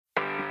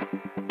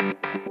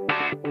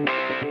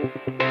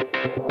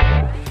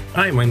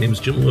Hi, my name is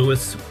Jim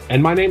Lewis.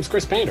 And my name's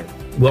Chris Painter.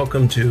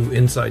 Welcome to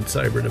Inside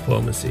Cyber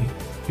Diplomacy.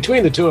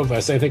 Between the two of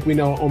us, I think we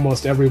know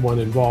almost everyone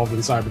involved in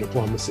cyber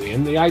diplomacy.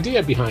 And the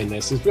idea behind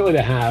this is really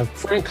to have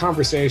frank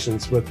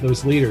conversations with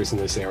those leaders in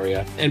this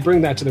area and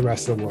bring that to the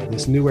rest of the world,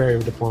 this new area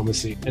of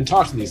diplomacy, and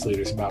talk to these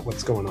leaders about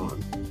what's going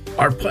on.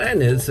 Our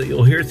plan is that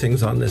you'll hear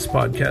things on this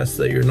podcast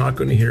that you're not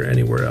going to hear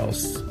anywhere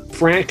else.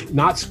 Frank,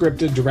 not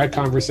scripted, direct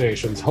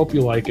conversations. Hope you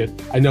like it.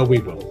 I know we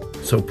will.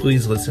 So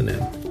please listen in.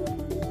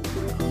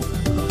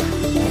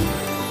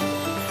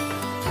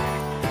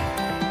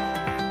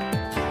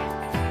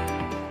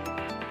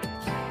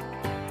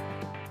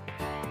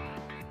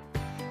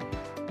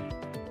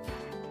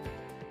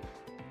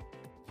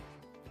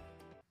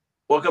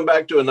 Welcome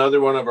back to another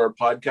one of our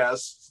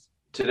podcasts.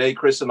 Today,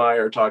 Chris and I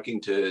are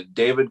talking to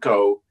David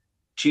Koh,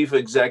 Chief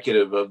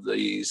Executive of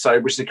the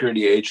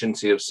Cybersecurity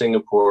Agency of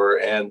Singapore,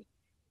 and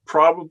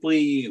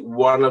probably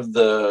one of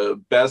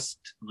the best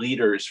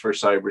leaders for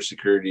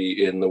cybersecurity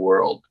in the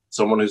world,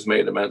 someone who's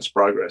made immense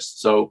progress.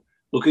 So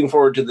looking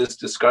forward to this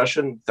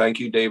discussion. Thank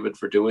you, David,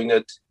 for doing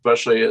it,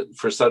 especially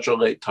for such a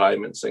late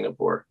time in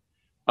Singapore.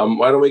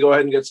 Why don't we go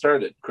ahead and get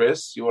started?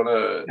 Chris, you want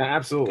to? Yeah,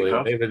 absolutely.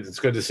 David, it's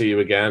good to see you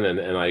again.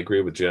 And I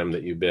agree with Jim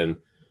that you've been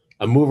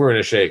a mover and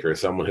a shaker,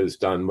 someone who's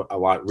done a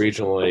lot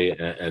regionally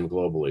and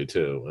globally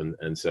too.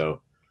 And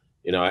so,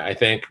 I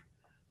think,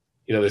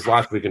 there's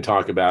lots we can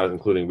talk about,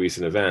 including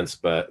recent events,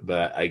 but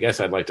I guess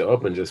I'd like to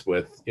open just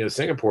with,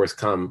 Singapore's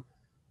come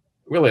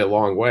really a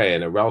long way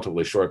in a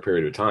relatively short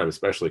period of time,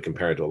 especially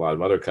compared to a lot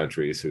of other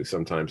countries who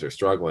sometimes are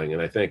struggling.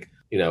 And I think,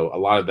 a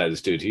lot of that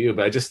is due to you,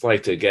 but I'd just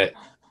like to get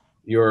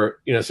your,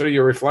 sort of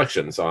your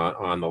reflections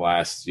on the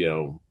last,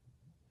 8-10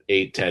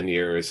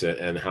 years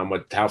and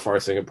how far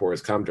Singapore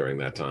has come during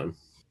that time.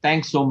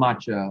 Thanks so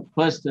much.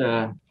 First,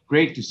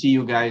 great to see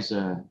you guys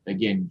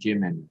again,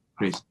 Jim and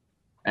Chris.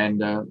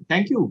 And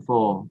thank you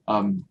for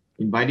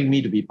inviting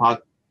me to be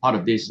part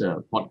of this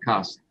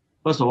podcast.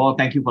 First of all,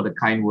 thank you for the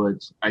kind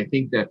words. I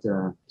think that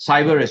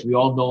cyber, as we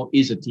all know,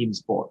 is a team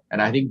sport.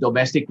 And I think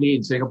domestically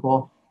in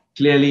Singapore,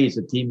 clearly it's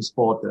a team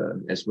sport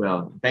as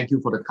well. Thank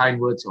you for the kind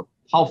words of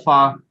how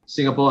far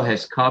Singapore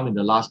has come in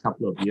the last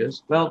couple of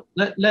years. Well,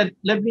 let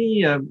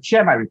me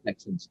share my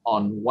reflections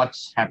on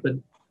what's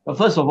happened.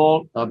 First of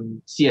all,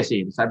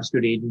 CSA, the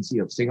Cybersecurity Agency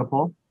of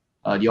Singapore,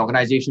 the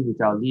organization which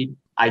I lead,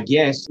 I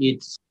guess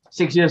it's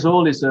 6 years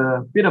old. Is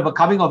a bit of a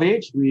coming of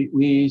age.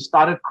 We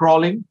started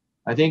crawling,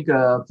 I think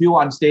a few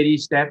unsteady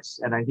steps,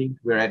 and I think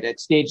we're at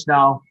that stage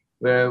now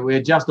where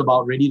we're just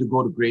about ready to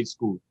go to grade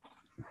school.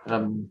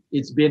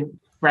 It's been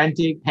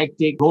frantic,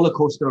 hectic, roller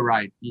coaster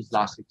ride these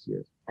last 6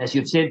 years. As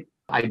you've said,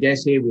 I dare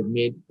say we've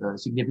made a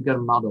significant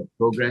amount of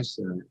progress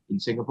in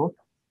Singapore.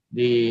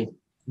 The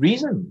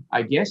reason,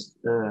 I guess,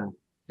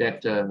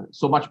 that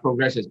so much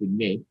progress has been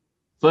made,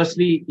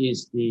 firstly,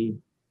 is the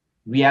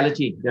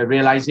reality, the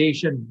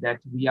realization that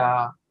we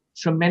are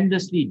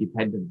tremendously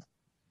dependent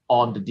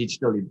on the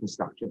digital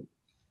infrastructure.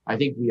 I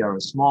think we are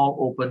a small,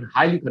 open,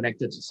 highly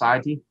connected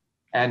society,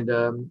 and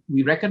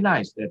we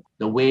recognize that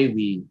the way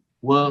we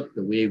work,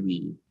 the way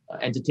we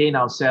entertain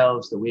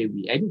ourselves, the way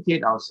we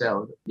educate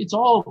ourselves, it's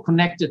all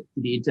connected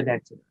to the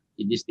internet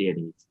in this day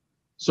and age.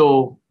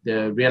 So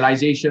the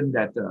realization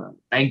that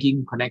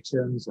banking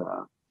connections,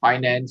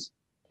 finance,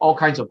 all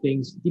kinds of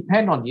things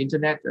depend on the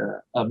internet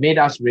made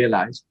us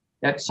realize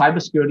that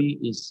cybersecurity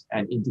is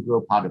an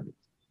integral part of it.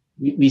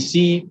 We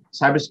see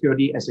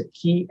cybersecurity as a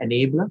key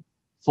enabler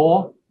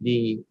for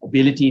the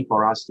ability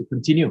for us to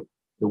continue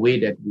the way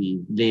that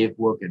we live,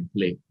 work, and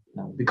play.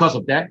 Because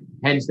of that,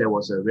 hence there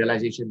was a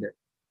realization that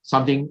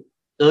something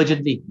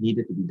urgently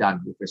needed to be done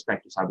with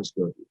respect to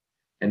cybersecurity.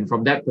 And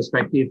from that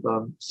perspective,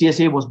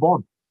 CSA was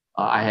born.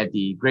 I had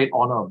the great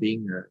honor of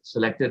being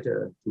selected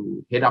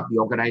to head up the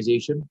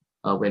organization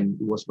when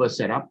it was first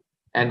set up.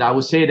 And I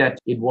would say that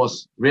it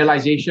was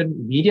realization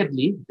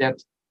immediately that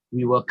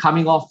we were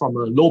coming off from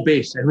a low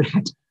base and we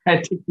had to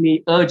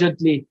practically,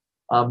 urgently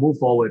move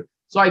forward.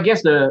 So I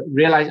guess the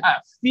realization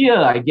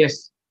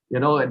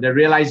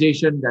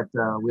that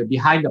we're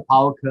behind the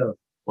power curve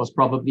was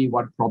probably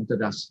what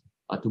prompted us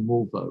to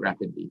move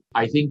rapidly.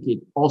 I think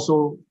it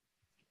also,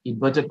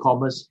 inverted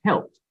commas,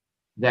 helped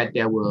that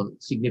there were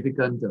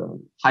significant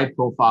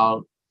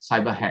high-profile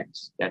cyber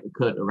hacks that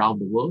occurred around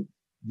the world.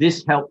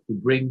 This helped to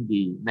bring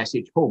the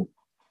message home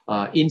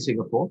in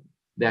Singapore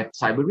that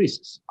cyber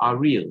risks are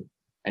real,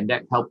 and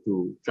that helped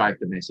to drive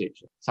the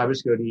message.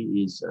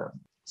 Cybersecurity is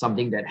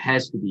something that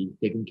has to be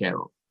taken care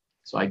of.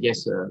 So I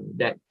guess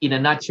that, in a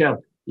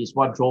nutshell, is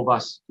what drove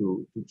us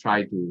to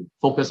try to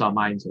focus our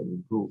minds and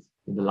improve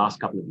in the last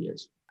couple of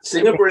years.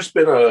 Singapore's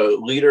been a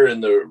leader in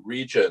the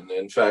region.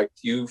 In fact,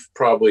 you've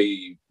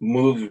probably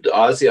moved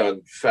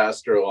ASEAN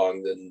faster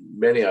along than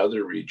many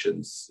other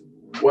regions.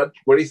 What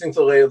do you think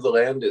the lay of the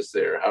land is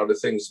there? How do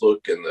things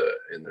look in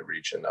the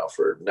region now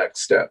for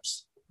next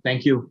steps?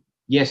 Thank you.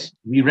 Yes,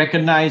 we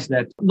recognize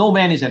that no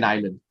man is an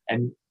island,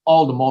 and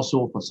all the more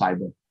so for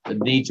cyber. The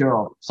nature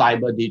of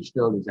cyber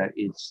digital is that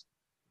it's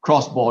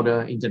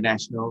cross-border,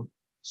 international.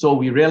 So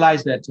we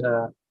realize that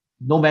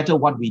no matter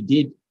what we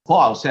did for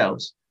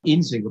ourselves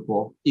in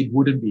Singapore, it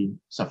wouldn't be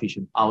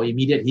sufficient. Our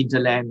immediate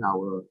hinterland,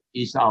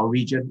 our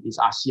region is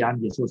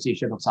ASEAN, the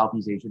Association of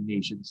Southeast Asian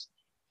Nations.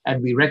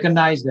 And we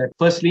recognize that,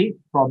 firstly,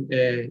 from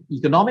an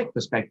economic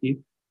perspective,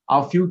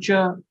 our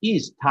future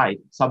is tied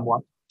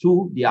somewhat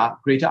to the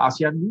greater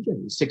ASEAN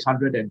region.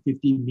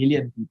 650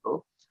 million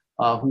people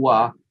who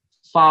are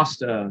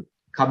fast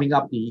coming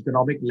up the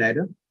economic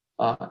ladder.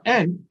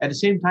 And at the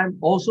same time,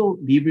 also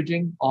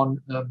leveraging on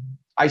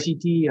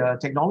ICT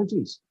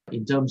technologies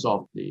in terms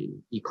of the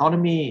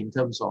economy, in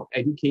terms of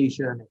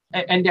education,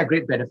 and there are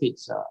great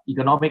benefits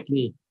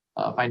economically,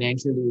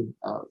 financially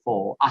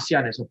for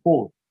ASEAN as a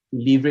whole to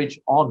leverage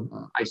on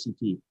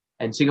ICT.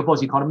 And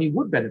Singapore's economy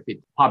would benefit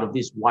part of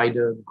this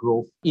wider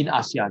growth in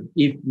ASEAN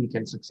if we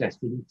can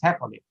successfully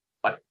tap on it.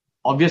 But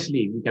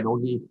obviously, we can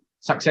only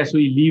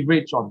successfully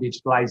leverage on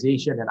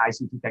digitalization and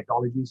ICT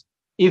technologies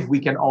if we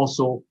can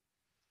also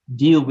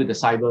deal with the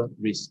cyber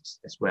risks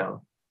as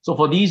well. So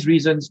for these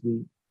reasons,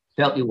 we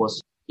felt it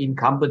was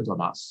incumbent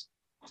on us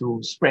to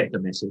spread the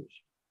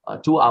message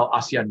to our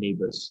ASEAN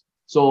neighbors.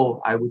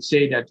 So I would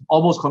say that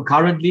almost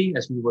concurrently,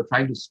 as we were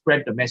trying to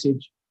spread the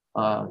message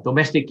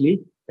domestically,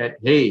 that,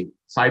 hey,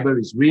 cyber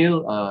is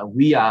real,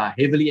 we are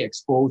heavily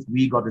exposed,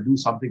 we got to do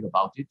something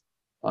about it.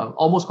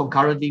 Almost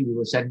concurrently, we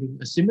were sending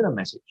a similar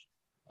message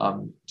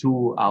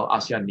to our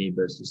ASEAN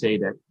neighbors to say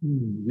that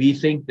we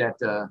think that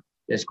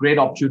there's great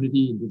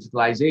opportunity in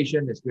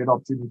digitalization, there's great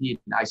opportunity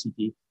in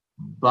ICT,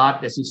 but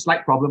there's a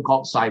slight problem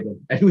called cyber,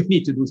 and we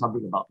need to do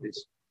something about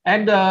this.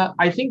 And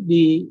I think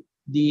the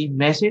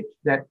message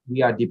that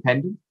we are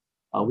dependent,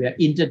 we are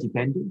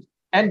interdependent,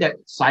 and that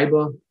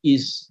cyber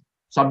is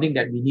something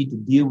that we need to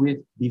deal with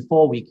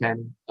before we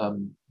can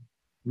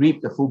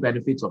reap the full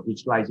benefits of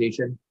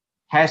digitalization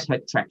has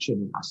had traction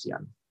in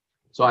ASEAN.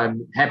 So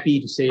I'm happy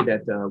to say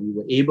that we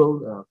were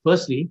able,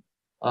 firstly,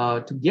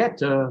 to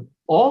get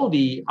all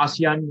the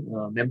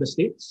ASEAN member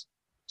states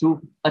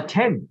to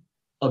attend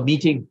a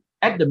meeting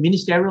at the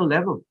ministerial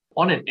level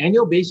on an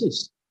annual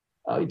basis.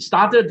 It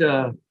started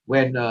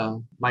when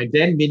my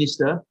then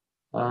minister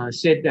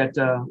said that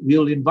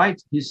we'll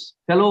invite his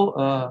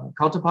fellow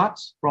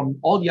counterparts from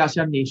all the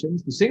ASEAN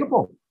nations to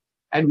Singapore,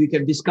 and we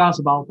can discuss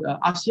about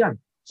ASEAN.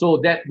 So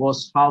that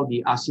was how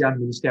the ASEAN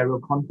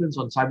Ministerial Conference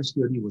on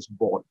Cybersecurity was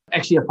born.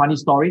 Actually, a funny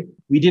story.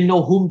 We didn't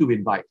know whom to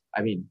invite.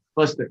 I mean,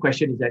 first the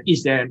question is that,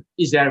 is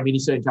there a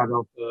minister in charge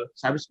of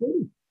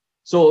cybersecurity?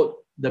 So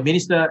the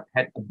minister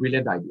had a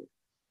brilliant idea.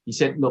 He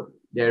said, look,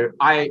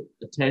 I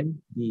attend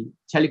the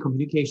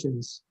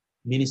telecommunications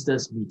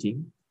ministers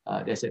meeting.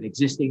 There's an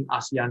existing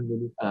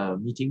ASEAN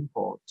meeting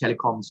for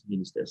telecoms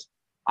ministers.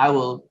 I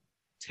will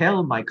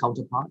tell my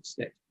counterparts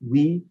that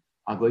we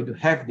are going to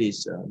have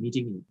this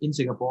meeting in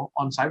Singapore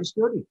on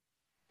cybersecurity.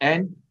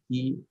 And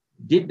he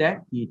did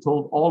that. He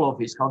told all of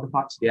his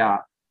counterparts they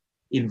are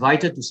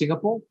invited to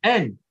Singapore,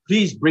 and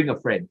please bring a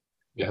friend.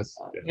 Yes.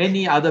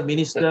 Any other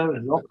minister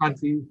in your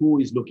country who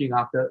is looking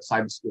after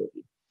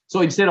cybersecurity.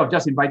 So instead of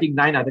just inviting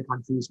 9 other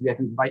countries, we have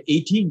to invite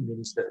 18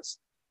 ministers.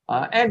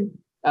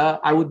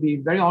 I would be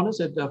very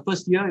honest, at the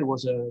first year, it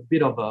was a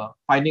bit of a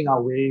finding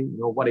our way,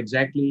 what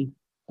exactly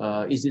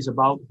is this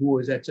about, who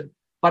is that?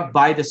 But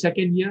by the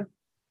second year,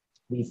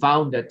 we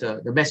found that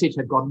the message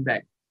had gotten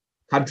back.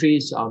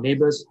 Countries, our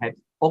neighbors, had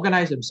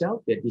organized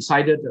themselves. They had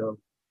decided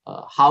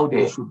how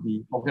they should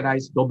be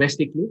organized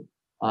domestically.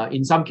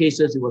 In some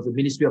cases, it was the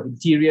Ministry of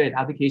Interior. In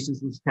other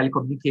cases, it was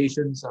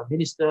telecommunications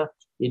minister.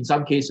 In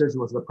some cases, it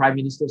was the Prime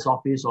Minister's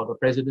office or the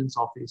President's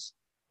office.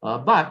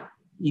 But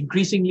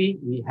increasingly,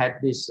 we had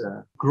this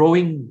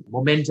growing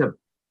momentum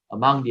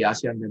among the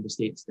ASEAN member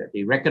states that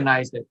they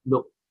recognize that,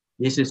 look,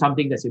 this is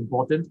something that's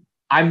important.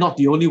 I'm not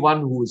the only one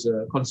who's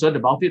concerned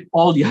about it.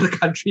 All the other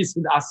countries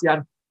in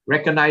ASEAN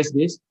recognize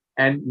this,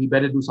 and we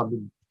better do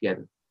something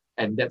together.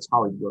 And that's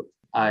how it worked.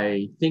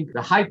 I think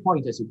the high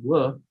point, as it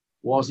were,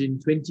 was in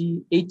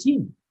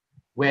 2018,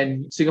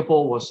 when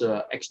Singapore was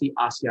actually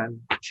ASEAN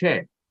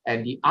chair.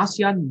 And the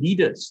ASEAN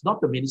leaders,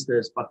 not the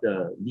ministers, but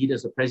the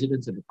leaders, the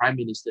presidents and the prime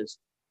ministers,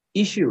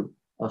 issued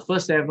a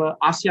first ever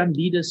ASEAN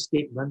leaders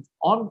statement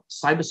on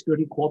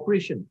cybersecurity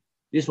cooperation.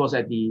 This was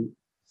at the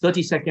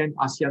 32nd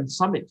ASEAN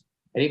Summit.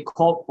 And it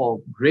called for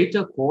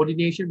greater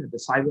coordination of the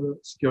cyber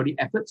security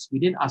efforts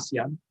within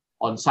ASEAN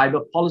on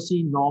cyber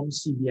policy,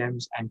 norms,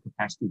 CBMs, and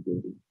capacity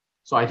building.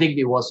 So I think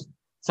it was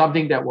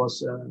something that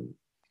was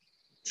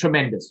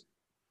tremendous,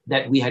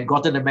 that we had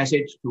gotten a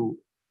message to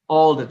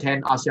all the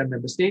 10 ASEAN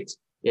member states.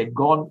 It had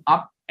gone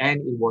up,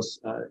 and it was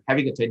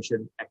having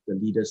attention at the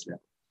leaders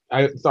level.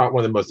 I thought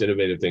one of the most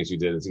innovative things you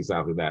did is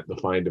exactly that, to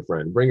find a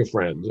friend, bring a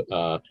friend,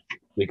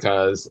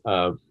 because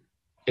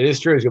it is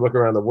true, as you look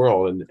around the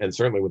world, and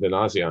certainly within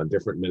ASEAN,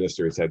 different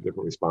ministers have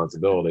different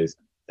responsibilities.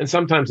 And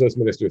sometimes those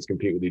ministers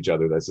compete with each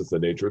other. That's just the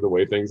nature of the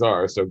way things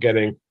are. So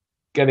getting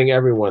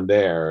everyone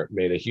there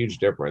made a huge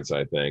difference,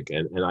 I think.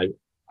 And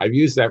I've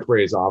used that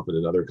phrase often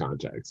in other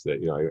contexts,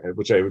 that,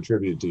 which I've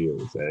attributed to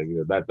you,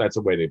 saying, that's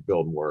a way to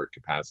build more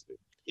capacity.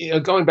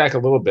 Going back a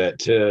little bit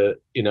to,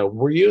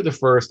 were you the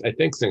first? I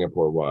think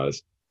Singapore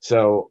was.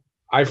 So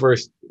I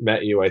first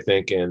met you, I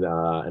think, in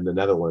the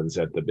Netherlands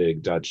at the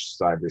big Dutch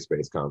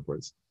cyberspace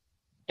conference.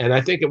 And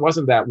I think it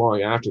wasn't that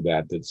long after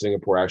that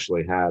Singapore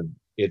actually had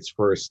its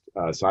first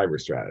cyber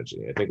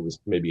strategy. I think it was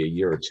maybe a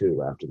year or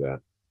two after that,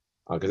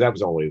 because that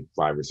was only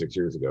 5 or 6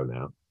 years ago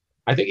now.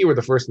 I think you were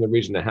the first in the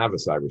region to have a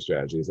cyber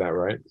strategy. Is that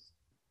right?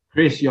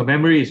 Chris, your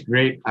memory is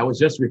great. I was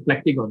just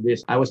reflecting on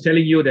this. I was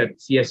telling you that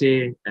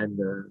CSA and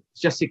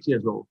it's just 6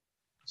 years old.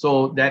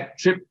 So that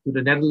trip to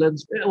the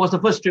Netherlands, it was the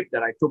first trip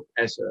that I took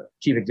as a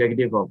chief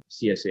executive of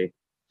CSA.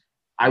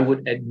 I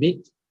would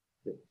admit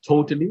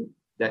totally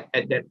that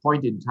at that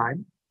point in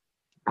time,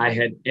 I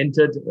had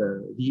entered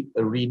the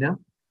arena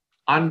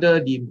under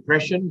the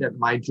impression that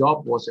my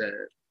job was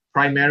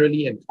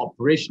primarily an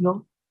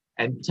operational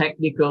and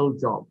technical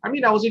job. I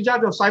mean, I was in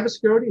charge of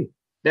cybersecurity.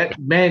 That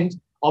meant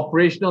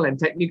operational and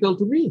technical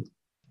to me.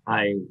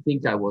 I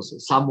think I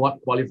was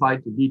somewhat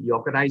qualified to lead the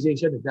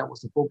organization if that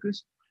was the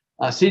focus.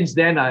 Since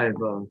then, I've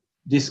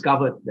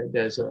discovered that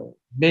there's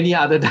many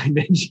other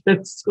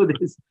dimensions to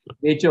this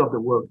nature of the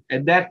work.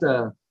 And that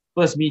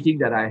first meeting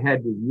that I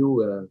had with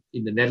you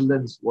in the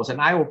Netherlands was an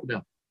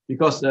eye-opener,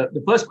 because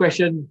the first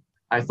question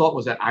I thought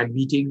was that I'm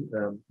meeting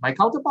my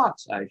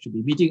counterparts. I should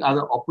be meeting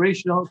other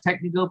operational,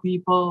 technical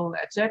people,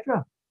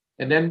 etc.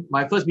 And then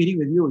my first meeting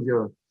with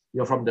you,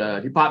 you're from the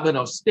Department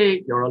of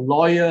State, you're a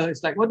lawyer.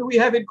 It's like, what do we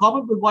have in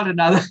common with one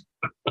another?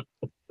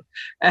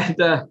 And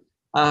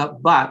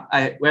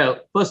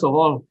first of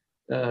all,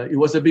 it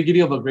was the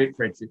beginning of a great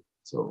friendship.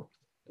 So,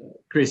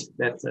 Chris,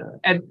 that's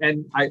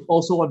and I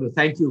also want to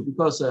thank you,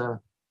 because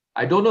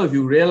I don't know if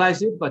you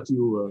realize it, but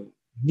you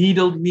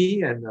needled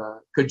me and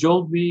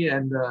cajoled me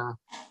and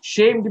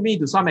shamed me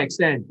to some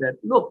extent that,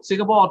 look,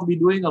 Singapore ought to be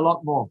doing a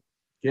lot more.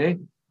 Okay,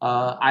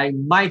 I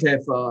might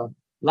have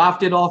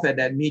laughed it off at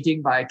that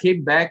meeting, but I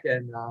came back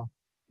and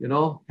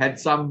had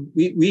some.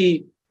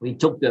 We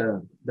took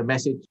the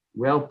message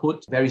well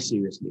put very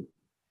seriously,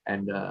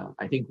 and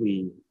I think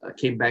we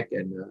came back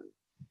and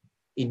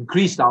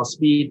increased our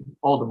speed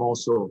all the more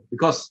so,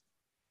 because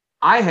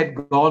I had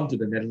gone to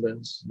the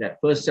Netherlands, that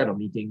first set of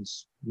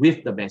meetings,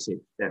 with the message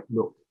that,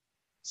 look,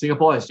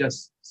 Singapore has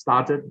just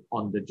started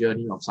on the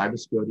journey of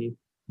cybersecurity.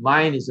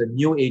 Mine is a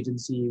new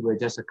agency. We're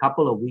just a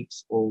couple of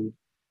weeks old.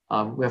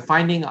 We're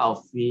finding our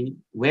feet.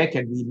 Where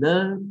can we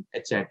learn,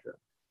 etc.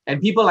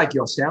 And people like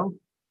yourself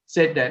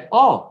said that,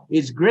 oh,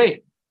 it's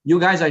great. You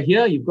guys are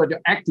here. You've got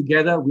your act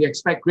together. We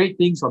expect great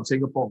things from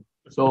Singapore.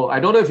 So I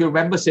don't know if you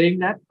remember saying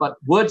that, but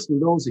words to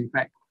those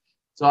effect.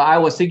 So I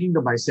was thinking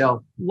to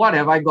myself, what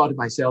have I got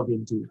myself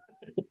into?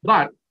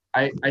 But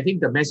I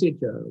think the message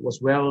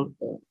was well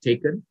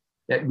taken,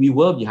 that we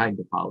were behind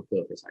the power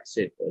curve, as I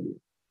said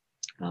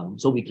earlier.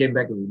 So we came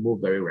back and we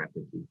moved very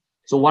rapidly.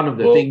 So one of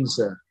the things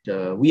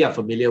we are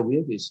familiar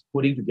with is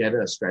putting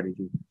together a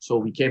strategy. So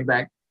we came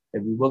back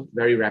and we worked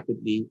very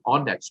rapidly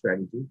on that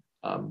strategy,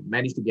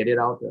 managed to get it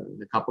out in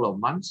a couple of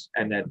months.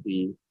 And at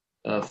the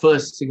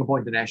first Singapore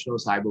International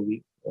Cyber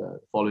Week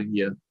following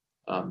year,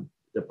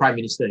 the Prime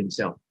Minister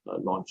himself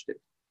launched it.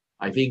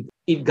 I think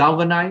it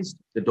galvanized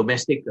the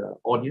domestic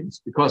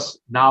audience, because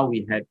now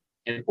we had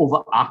an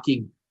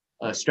overarching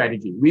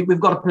strategy. We've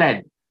got a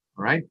plan,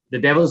 all right? The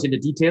devil's in the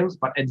details,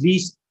 but at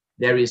least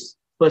there is,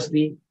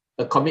 firstly,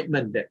 a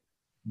commitment that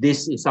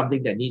this is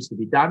something that needs to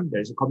be done.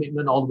 There's a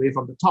commitment all the way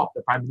from the top.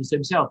 The Prime Minister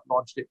himself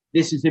launched it.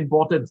 This is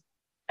important,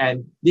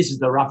 and this is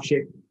the rough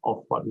shape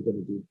of what we're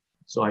going to do.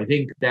 So I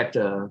think that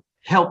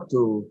helped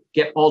to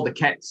get all the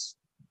cats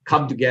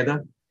come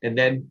together, and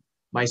then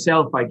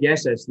myself, I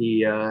guess, as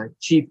the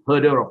chief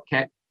herder of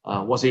cat,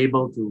 was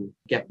able to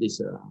get this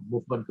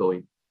movement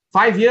going.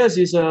 5 years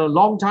is a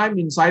long time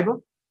in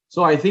cyber.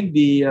 So I think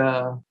the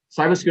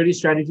cybersecurity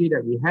strategy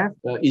that we have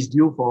is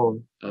due for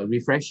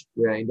refresh.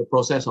 We're in the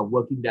process of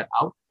working that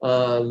out.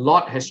 A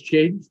lot has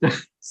changed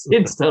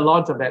since the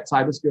launch of that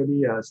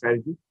cybersecurity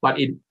strategy, but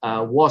it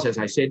was, as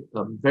I said,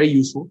 very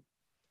useful.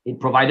 It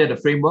provided a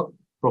framework,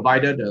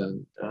 provided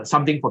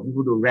something for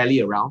people to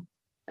rally around.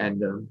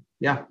 And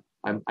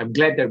I'm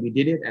glad that we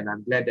did it, and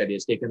I'm glad that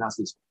it's taken us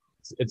this.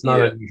 It's not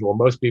unusual.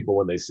 Most people,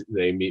 when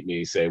they meet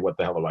me, say, "What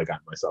the hell have I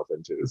gotten myself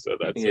into?" So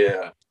that's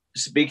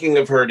Speaking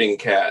of herding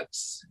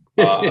cats,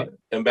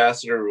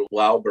 Ambassador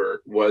Laubert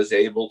was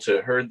able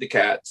to herd the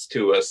cats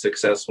to a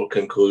successful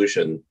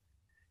conclusion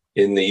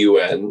in the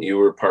UN. You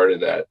were part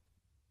of that,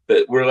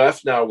 but we're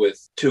left now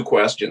with 2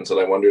 questions, and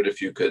I wondered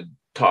if you could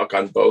talk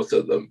on both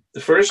of them. The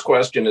first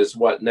question is,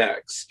 what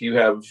next? You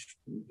have,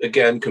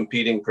 again,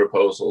 competing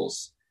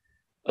proposals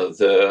of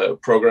the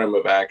program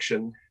of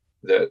action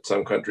that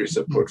some countries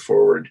have put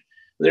forward.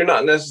 They're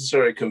not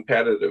necessarily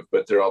competitive,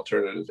 but they're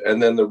alternative. And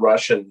then the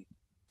Russian,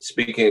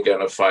 speaking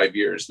again of 5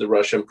 years, the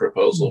Russian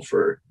proposal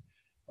for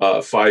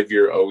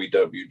 5-year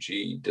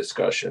OEWG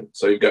discussion.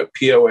 So you've got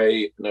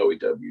POA and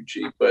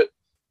OEWG, but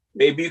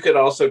maybe you could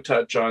also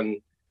touch on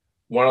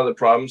one of the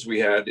problems we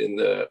had in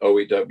the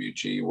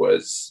OEWG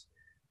was,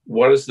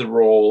 what is the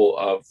role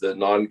of the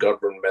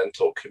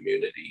non-governmental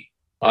community,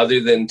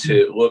 other than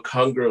to look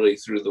hungrily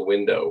through the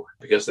window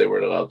because they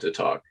weren't allowed to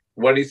talk?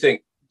 What do you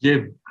think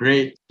Jim,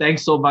 great.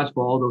 Thanks so much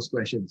for all those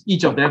questions.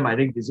 Each of them, I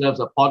think, deserves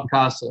a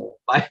podcast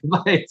by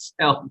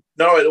itself.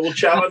 No, it will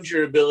challenge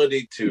your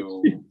ability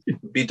to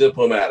be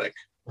diplomatic.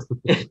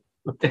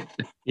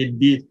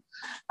 Indeed.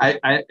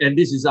 And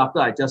this is after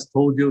I just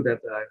told you that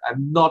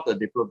I'm not a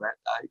diplomat.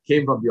 I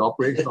came from the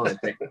operational and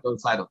technical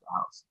side of the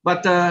house.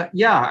 But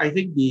I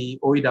think the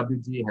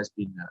OEWG has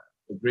been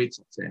a great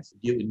success,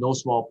 due in no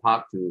small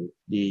part to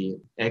the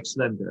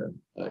excellent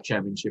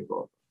chairmanship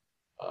of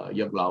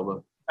Jörg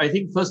Lauber. I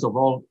think, first of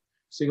all,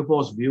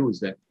 Singapore's view is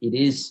that it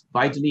is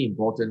vitally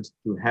important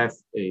to have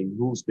a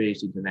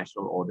rules-based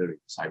international order in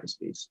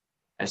cyberspace.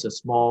 As a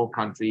small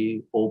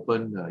country,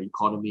 open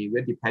economy,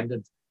 we're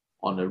dependent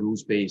on a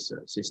rules-based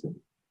system.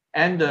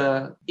 And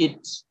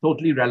it's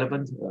totally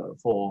relevant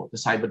for the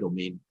cyber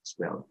domain as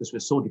well, because we're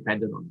so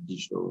dependent on the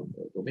digital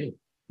domain.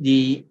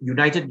 The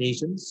United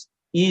Nations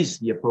is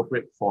the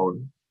appropriate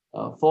forum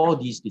for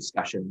these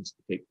discussions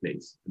to take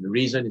place. And the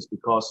reason is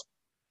because,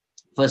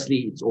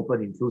 firstly, it's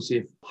open,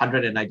 inclusive.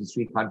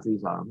 193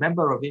 countries are a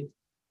member of it.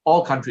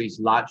 All countries,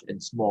 large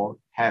and small,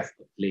 have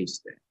a place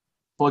there.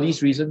 For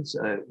these reasons,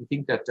 we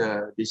think that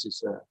this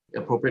is an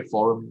appropriate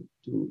forum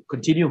to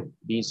continue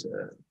these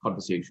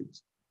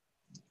conversations.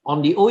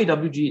 On the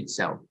OEWG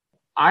itself,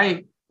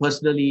 I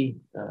personally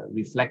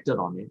reflected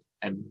on it,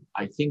 and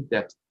I think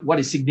that what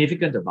is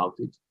significant about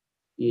it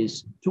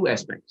is two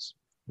aspects.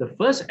 The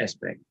first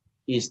aspect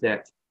is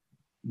that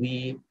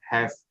we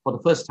have, for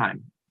the first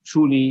time,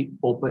 truly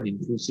open,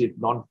 inclusive,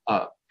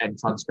 and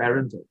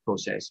transparent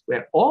process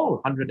where all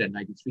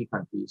 193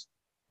 countries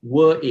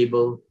were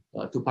able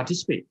to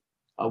participate.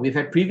 We've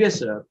had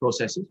previous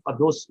processes, but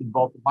those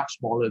involved much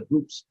smaller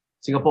groups.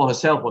 Singapore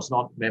herself was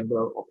not a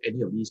member of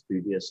any of these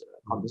previous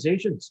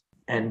conversations.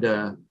 And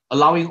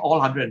allowing all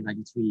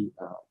 193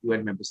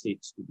 UN member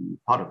states to be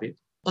part of it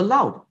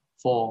allowed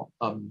for,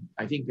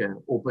 I think,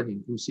 an open,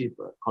 inclusive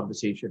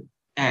conversation.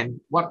 And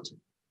what,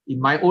 in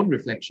my own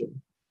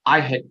reflection, I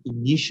had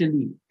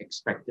initially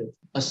expected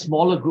a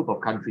smaller group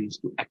of countries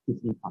to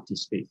actively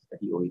participate at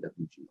the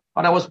OEWG.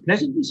 But I was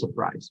pleasantly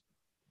surprised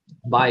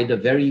by the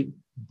very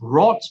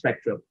broad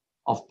spectrum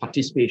of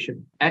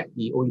participation at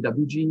the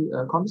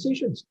OEWG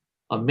conversations.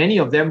 Many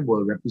of them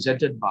were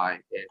represented by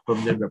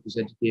permanent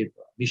representative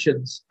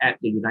missions at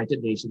the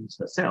United Nations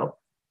herself,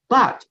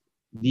 but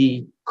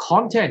the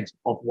content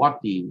of what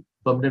the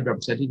permanent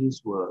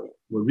representatives were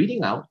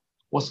reading out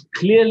was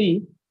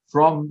clearly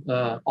from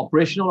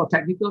operational or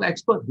technical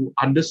expert who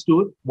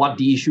understood what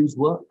the issues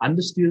were,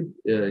 understood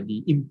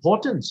the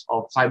importance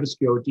of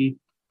cybersecurity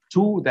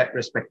to that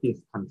respective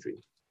country.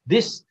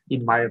 This,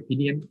 in my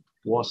opinion,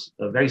 was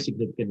a very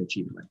significant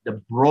achievement.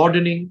 The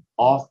broadening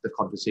of the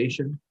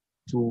conversation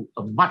to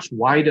a much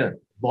wider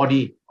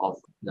body of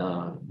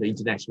the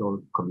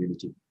international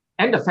community.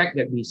 And the fact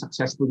that we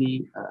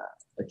successfully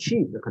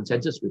achieved the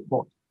consensus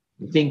report,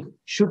 I think,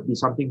 should be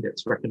something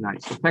that's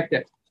recognized. The fact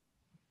that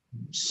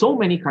so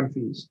many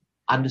countries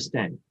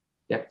understand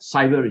that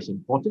cyber is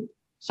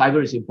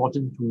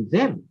important to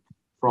them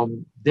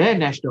from their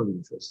national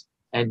interests.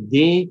 And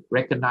they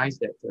recognize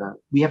that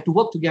we have to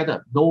work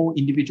together. No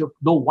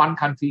one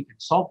country can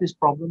solve this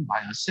problem by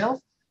herself.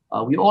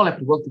 We all have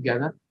to work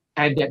together,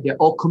 and that they're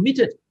all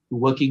committed to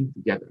working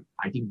together.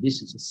 I think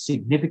this is a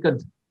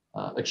significant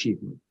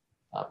achievement.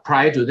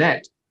 Prior to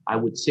that, I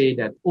would say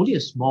that only a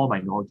small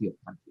minority of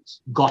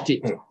countries got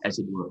it, as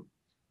it were.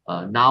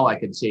 Now I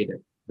can say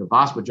that the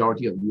vast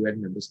majority of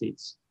UN member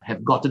states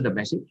have gotten the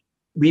message.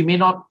 We may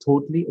not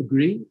totally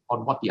agree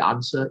on what the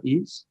answer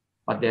is,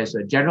 but there's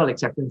a general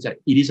acceptance that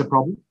it is a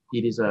problem.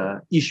 It is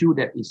an issue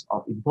that is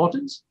of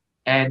importance,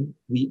 and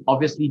we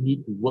obviously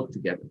need to work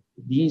together.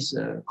 These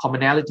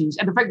commonalities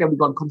and the fact that we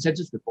got a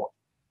consensus report,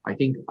 I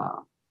think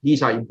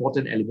these are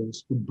important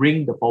elements to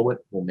bring the forward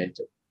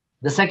momentum.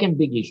 The second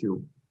big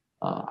issue,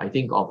 I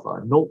think, of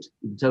note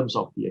in terms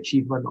of the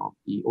achievement of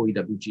the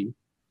OEWG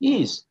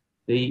is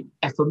the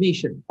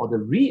affirmation or the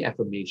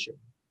reaffirmation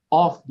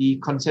of the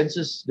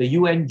consensus, the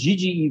UN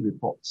GGE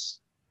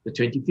reports, the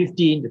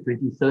 2015, the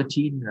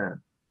 2013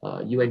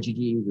 UN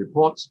GGE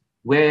reports,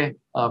 where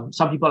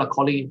some people are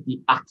calling it the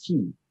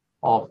acquis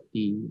of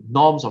the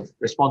norms of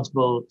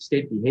responsible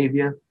state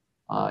behavior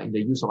in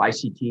the use of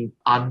ICT,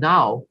 are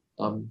now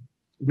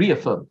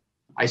reaffirmed.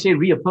 I say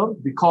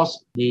reaffirmed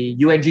because the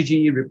UN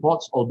GGE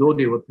reports, although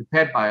they were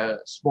prepared by a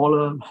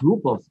smaller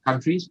group of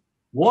countries,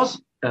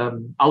 was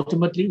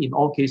ultimately, in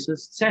all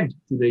cases, sent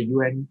to the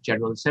UN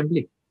General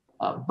Assembly.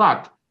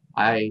 But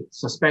I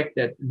suspect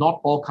that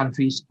not all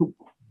countries took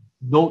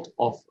note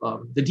of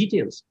the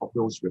details of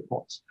those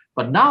reports.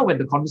 But now when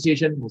the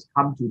conversation has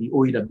come to the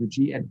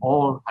OEWG and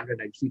all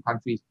 193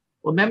 countries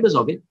were members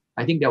of it,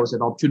 I think there was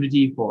an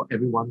opportunity for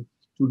everyone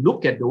to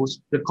look at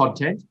the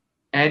content,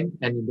 and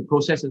in the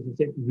process, as I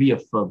said,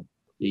 reaffirm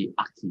the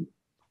acquis.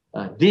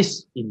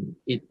 This, in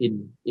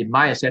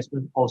my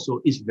assessment,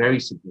 also is very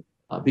significant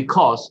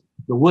because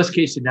the worst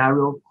case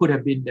scenario could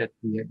have been that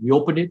we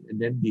open it and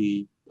then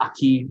the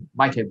acquis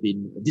might have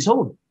been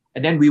disowned,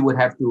 and then we would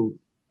have to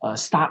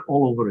start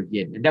all over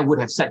again, and that would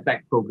have set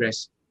back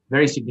progress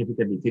very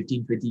significantly.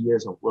 15, 20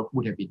 years of work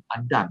would have been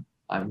undone.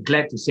 I'm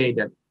glad to say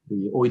that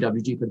the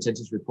OEWG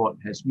consensus report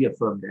has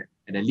reaffirmed that.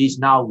 And at least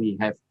now we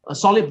have a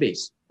solid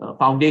base, a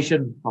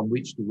foundation from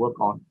which to work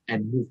on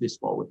and move this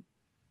forward.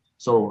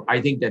 So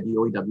I think that the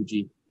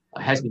OEWG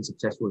has been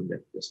successful in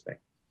that respect.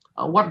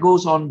 What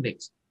goes on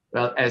next?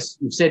 Well, as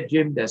you said,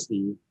 Jim, there's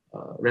the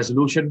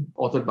resolution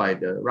authored by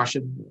the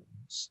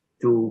Russians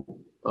to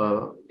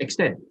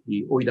extend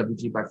the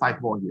OEWG by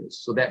 5 more years.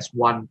 So that's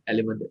one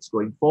element that's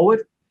going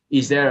forward.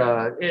 Is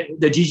there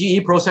the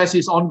GGE process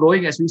is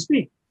ongoing as we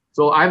speak.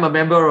 So I'm a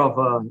member of,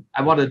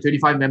 I'm one of the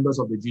 25 members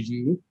of the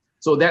GGE.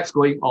 So that's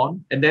going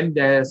on. And then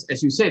there's,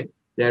 as you said,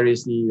 there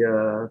is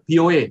the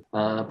POA,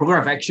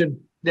 Program of Action.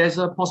 There's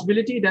a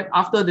possibility that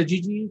after the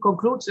GGE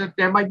concludes, that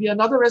there might be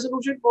another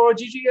resolution for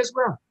GGE as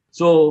well.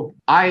 So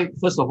I,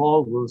 first of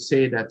all, will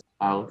say that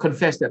I'll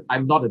confess that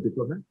I'm not a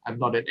diplomat. I'm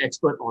not an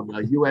expert on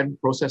UN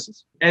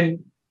processes.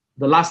 And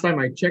the last time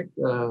I checked,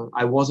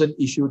 I wasn't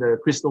issued a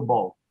crystal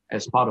ball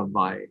as part of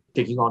my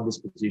taking on this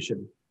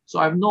position. So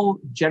I have no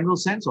general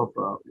sense of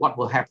what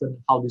will happen,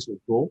 how this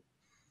will go.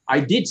 I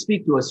did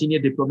speak to a senior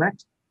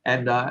diplomat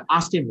and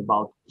asked him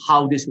about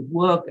how this would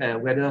work,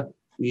 whether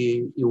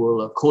it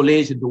will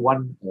coalesce into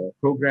one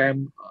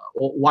program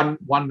or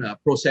one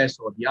process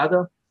or the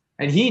other.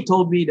 And he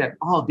told me that,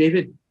 oh,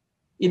 David,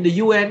 in the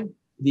UN,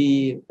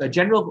 the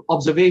general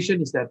observation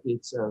is that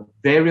it's a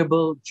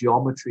variable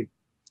geometry.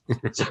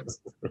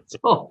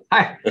 So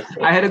I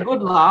had a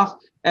good laugh.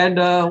 And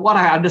what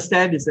I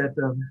understand is that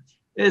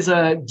there's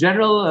a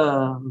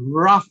general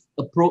rough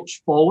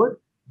approach forward,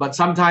 but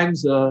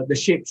sometimes the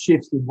shape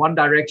shifts in one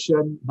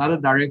direction, another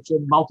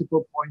direction,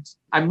 multiple points.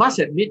 I must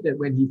admit that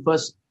when he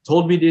first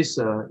told me this,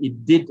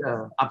 it did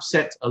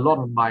upset a lot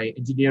of my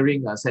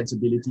engineering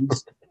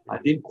sensibilities. I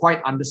didn't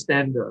quite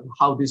understand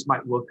how this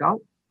might work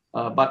out.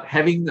 But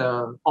having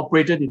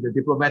operated in the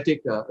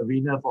diplomatic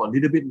arena for a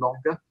little bit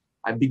longer,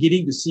 I'm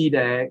beginning to see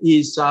there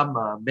is some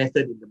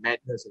method in the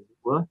madness, as it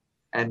were.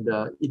 And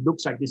it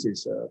looks like this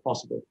is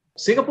possible.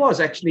 Singapore is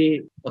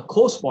actually a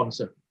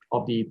co-sponsor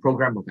of the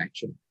Program of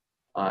Action.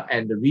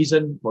 And the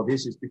reason for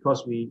this is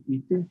because we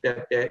think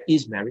that there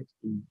is merit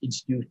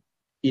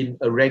in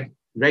a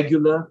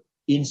regular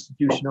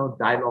institutional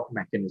dialogue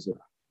mechanism,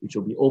 which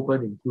will be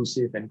open,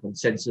 inclusive, and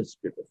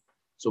consensus-driven.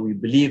 So we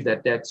believe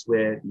that that's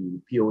where the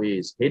POA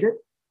is headed.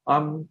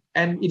 And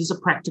it is a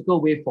practical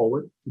way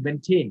forward to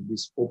maintain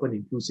this open,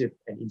 inclusive,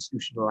 and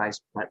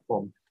institutionalized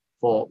platform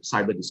for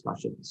cyber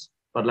discussions.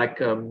 But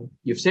like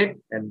you've said,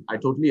 and I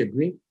totally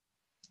agree,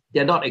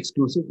 they're not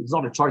exclusive. It's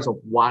not a choice of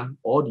one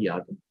or the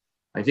other.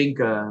 I think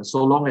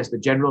so long as the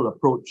general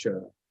approach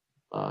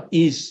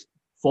is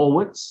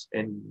forwards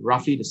and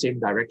roughly the same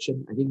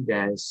direction, I think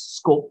there's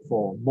scope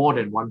for more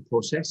than one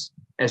process.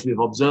 As we've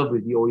observed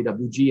with the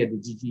OEWG and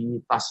the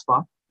GGE thus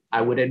far,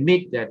 I would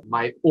admit that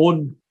my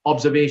own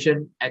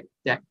observation at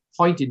that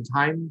point in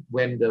time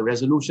when the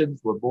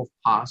resolutions were both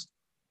passed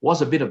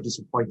was a bit of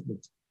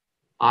disappointment.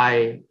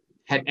 I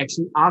had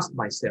actually asked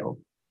myself,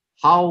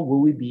 how will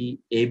we be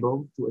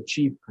able to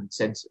achieve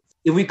consensus?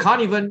 If we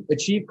can't even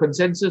achieve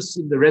consensus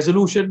in the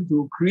resolution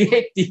to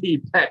create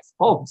the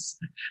platforms,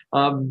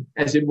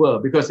 as it were,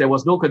 because there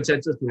was no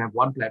consensus to have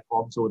one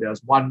platform. So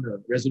there's one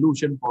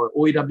resolution for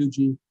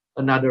OEWG,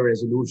 another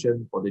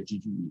resolution for the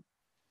GGE.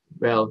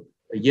 Well,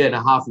 a year and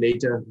a half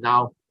later,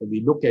 now when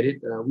we look at it,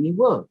 we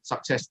were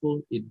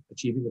successful in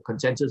achieving a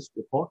consensus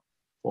report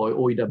for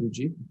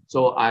OEWG.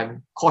 So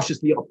I'm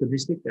cautiously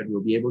optimistic that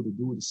we'll be able to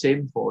do the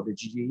same for the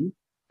GGE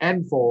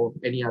and for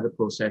any other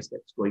process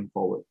that's going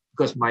forward.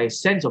 Because my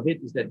sense of it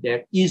is that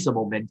there is a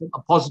momentum,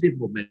 a positive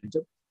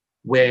momentum,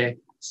 where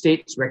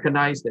states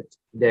recognize that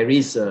there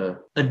is a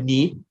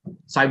need.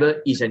 Cyber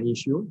is an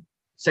issue.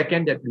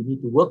 Second, that we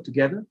need to work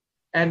together.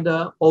 And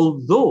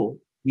although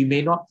we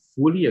may not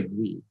fully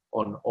agree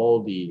on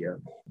all the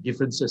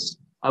differences,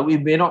 we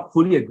may not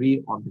fully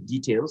agree on the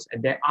details,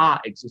 and there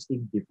are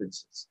existing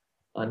differences.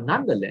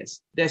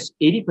 Nonetheless, there's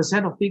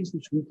 80% of things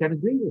which we can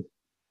agree with.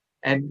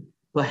 And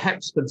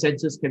perhaps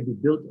consensus can be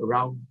built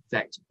around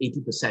that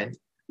 80%,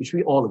 which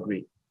we all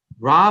agree,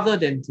 rather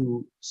than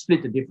to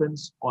split the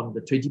difference on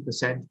the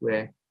 20%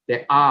 where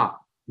there are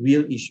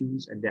real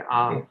issues and there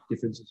are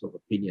differences of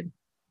opinion.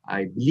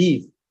 I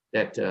believe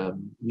that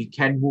we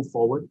can move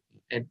forward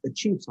and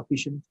achieve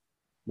sufficient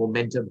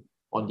momentum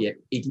on the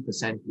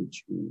 80%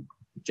 which we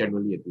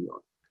generally agree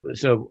on.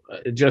 So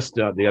just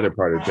the other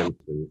part of Jim,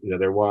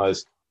 there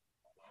was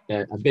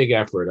a big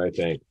effort, I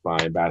think, by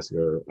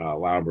Ambassador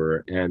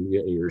Lauber and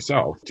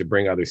yourself to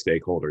bring other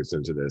stakeholders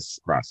into this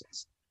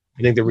process.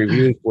 I think the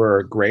reviews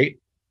were great,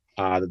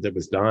 that it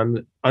was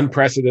done,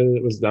 unprecedented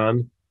it was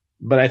done.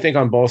 But I think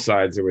on both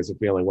sides, there was a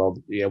feeling, well,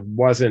 it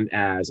wasn't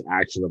as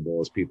actionable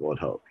as people had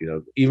hoped.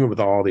 Even with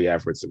all the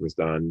efforts that was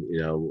done,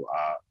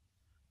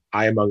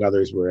 I, among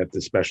others, were at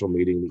the special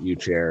meeting that you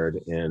chaired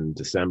in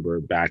December,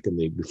 back in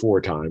the before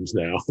times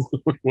now,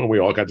 when we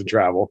all got to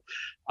travel.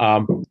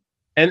 And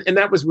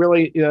that was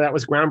really, that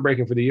was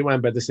groundbreaking for the UN,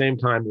 but at the same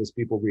time, it was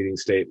people reading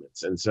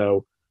statements. And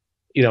so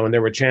and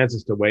there were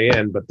chances to weigh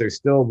in, but there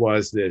still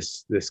was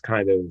this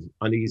kind of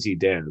uneasy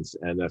dance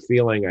and a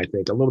feeling, I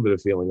think, a little bit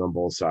of feeling on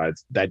both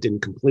sides that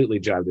didn't completely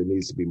jive. There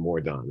needs to be more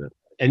done.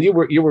 And you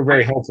were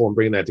very helpful in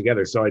bringing that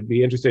together. So I'd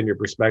be interested in your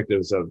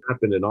perspectives of what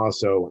happened and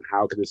also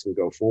how this can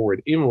go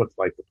forward, even with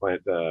like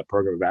the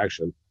program of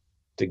action,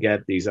 to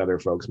get these other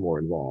folks more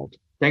involved.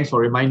 Thanks for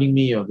reminding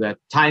me of that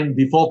time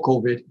before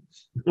COVID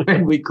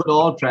when we could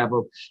all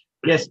travel.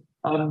 Yes.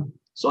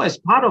 So as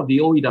part of the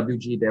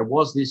OEWG, there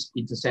was this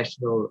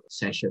intersessional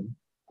session,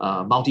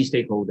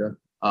 multi-stakeholder,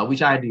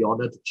 which I had the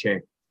honor to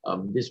chair.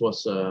 This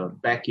was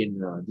back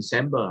in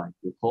December, I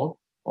recall,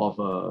 of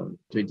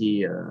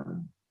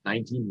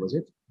 2019, was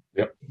it?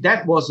 Yep.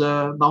 That was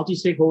a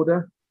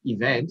multi-stakeholder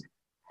event.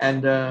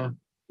 And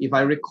if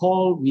I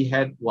recall, we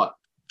had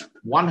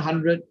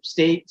 100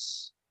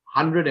 states,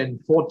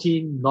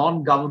 114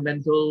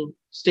 non-governmental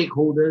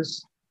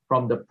stakeholders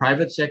from the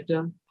private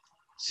sector,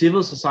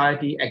 civil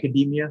society,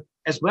 academia,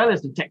 as well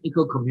as the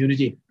technical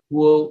community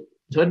who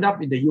turned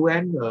up in the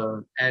UN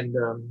and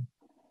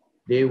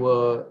they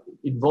were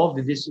involved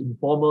in this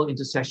informal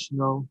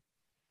intersessional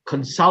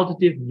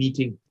consultative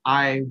meeting.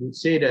 I would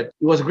say that it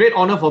was a great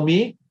honor for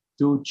me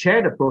to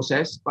chair the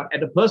process, but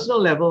at a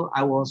personal level,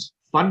 I was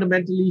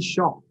fundamentally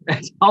shocked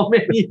at how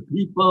many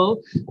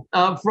people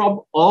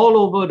from all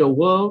over the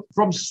world,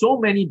 from so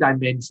many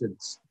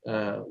dimensions,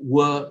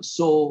 were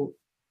so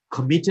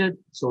committed,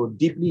 so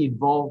deeply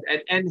involved,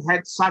 and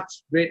had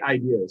such great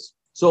ideas.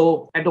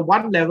 So at the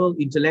one level,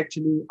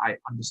 intellectually, I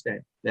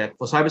understand that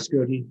for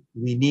cybersecurity,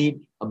 we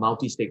need a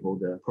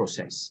multi-stakeholder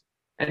process.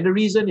 And the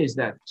reason is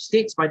that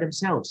states by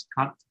themselves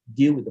can't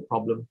deal with the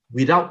problem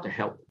without the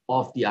help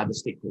of the other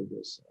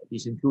stakeholders.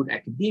 These include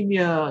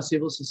academia,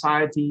 civil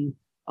society,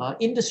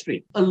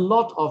 industry. A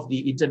lot of the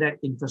internet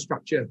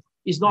infrastructure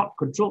is not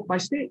controlled by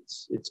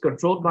states. It's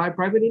controlled by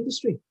private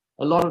industry.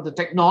 A lot of the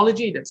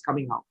technology that's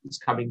coming out is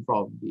coming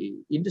from the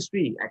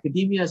industry.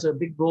 Academia has a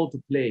big role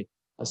to play.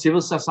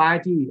 Civil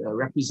society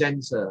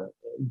represents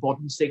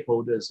important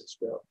stakeholders as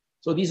well.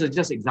 So these are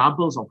just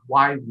examples of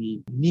why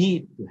we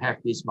need to have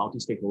this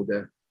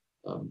multi-stakeholder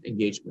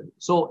engagement.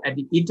 So at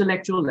the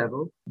intellectual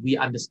level, we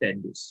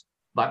understand this.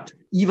 But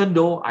even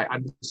though I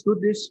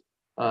understood this,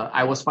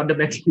 I was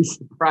fundamentally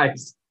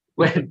surprised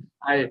when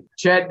I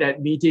chaired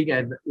that meeting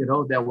and,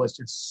 there was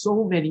just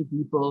so many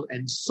people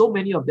and so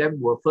many of them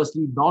were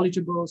firstly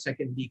knowledgeable,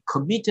 secondly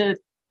committed,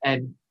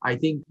 and I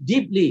think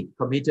deeply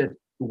committed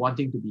to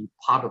wanting to be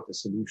part of the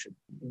solution.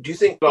 Do you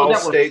think all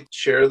states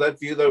share that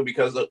view though?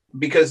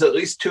 Because at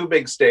least two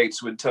big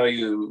states would tell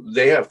you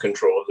they have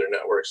control of their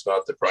networks,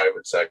 not the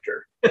private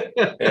sector.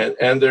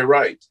 and they're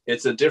right.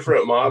 It's a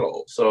different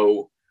model.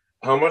 So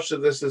how much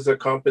of this is a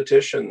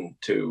competition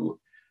to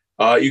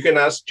you can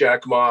ask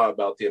Jack Ma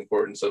about the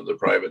importance of the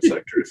private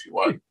sector if you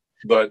want,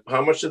 but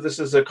how much of this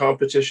is a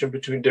competition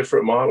between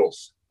different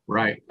models?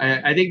 Right.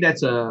 I think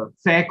that's a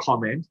fair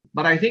comment.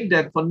 But I think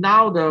that for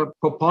now, the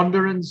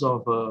preponderance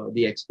of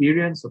the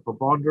experience, the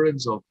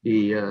preponderance of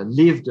the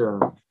lived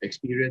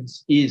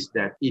experience is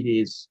that it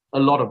is, a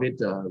lot of it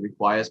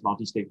requires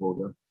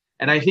multi-stakeholder.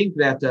 And I think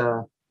that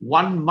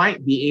one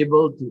might be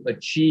able to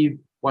achieve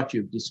what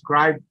you've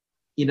described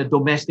in a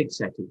domestic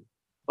setting.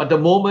 But the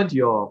moment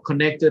you're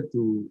connected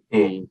to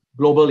a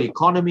global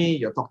economy,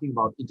 you're talking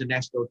about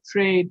international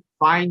trade,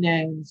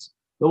 finance,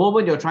 the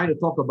moment you're trying to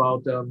talk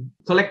about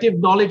collective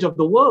knowledge of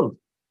the world,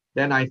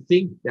 then I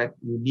think that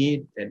you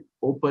need an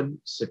open,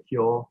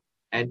 secure,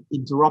 and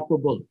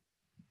interoperable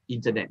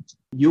internet.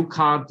 You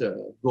can't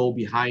go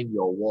behind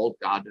your walled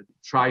garden,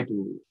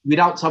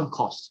 without some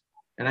cost.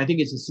 And I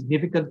think it's a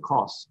significant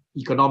cost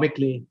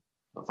economically,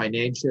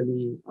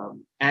 financially,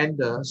 and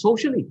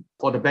socially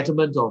for the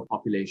betterment of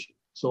population.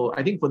 So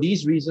I think for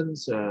these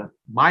reasons,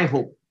 my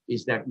hope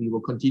is that we will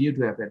continue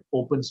to have an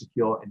open,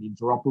 secure, and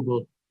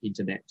interoperable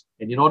internet.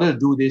 And in order to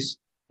do this,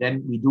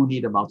 then we do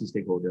need a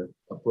multi-stakeholder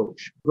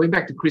approach. Going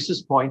back to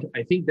Chris's point,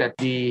 I think that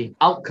the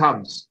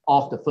outcomes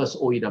of the first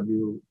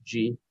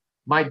OEWG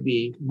might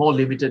be more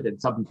limited than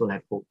some people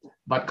had hoped.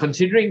 But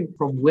considering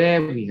from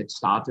where we had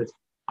started,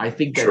 I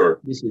think that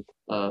this is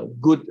a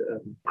good,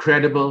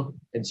 credible,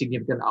 and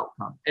significant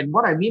outcome. And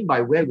what I mean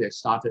by where we had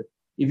started,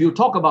 if you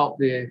talk about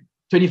the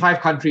 25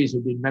 countries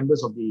who've been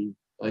members of the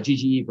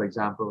GGE, for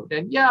example,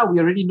 then we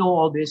already know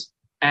all this.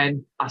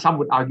 And some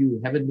would argue we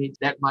haven't made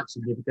that much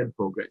significant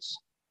progress.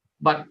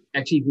 But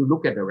actually, if you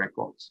look at the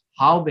records,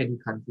 how many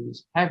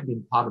countries have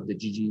been part of the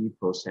GGE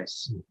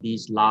process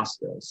these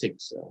last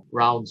 6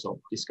 rounds of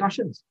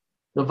discussions?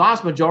 The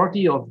vast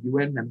majority of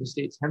UN member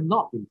states have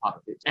not been part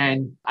of it.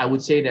 And I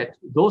would say that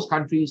those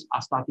countries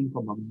are starting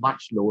from a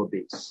much lower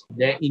base.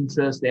 Their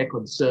interests, their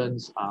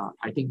concerns are,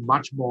 I think,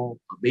 much more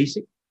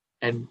basic.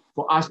 And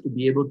for us to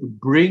be able to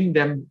bring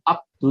them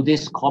up to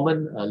this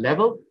common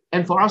level,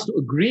 and for us to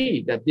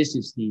agree that this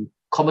is the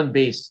common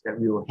base that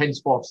we will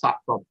henceforth start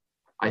from,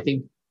 I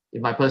think,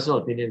 in my personal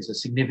opinion, is a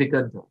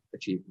significant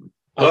achievement.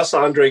 Plus,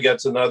 Andre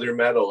gets another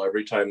medal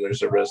every time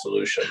there's a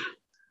resolution.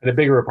 And a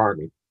bigger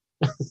apartment.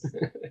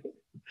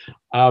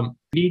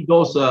 Need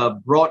those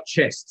broad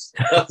chests.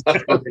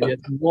 There's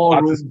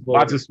more room for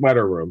lots of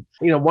sweater room.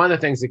 One of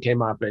the things that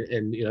came up,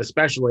 and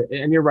especially,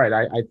 and you're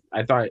right,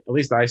 I thought, at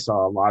least I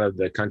saw a lot of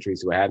the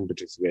countries who hadn't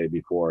participated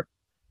before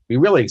be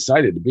really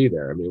excited to be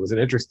there. I mean, it was an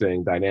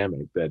interesting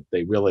dynamic that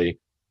they really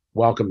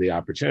welcomed the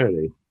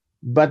opportunity.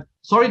 But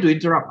sorry to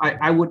interrupt.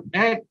 I would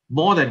add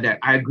more than that.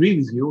 I agree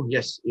with you.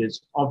 Yes, it's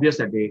obvious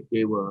that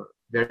they were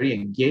very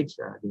engaged.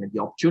 They had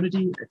the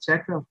opportunity,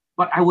 etc.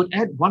 But I would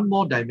add one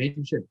more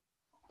dimension.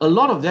 A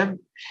lot of them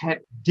had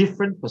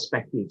different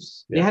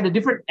perspectives. They had a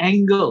different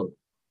angle,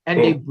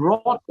 and they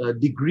brought a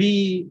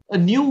new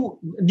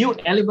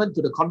element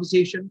to the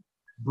conversation,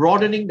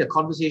 broadening the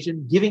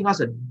conversation, giving us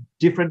a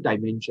different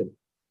dimension.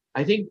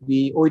 I think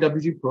the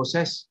OEWG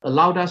process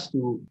allowed us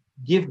to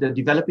give the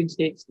developing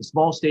states, the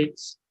small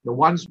states, the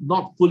ones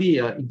not fully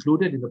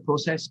included in the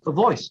process, a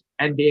voice,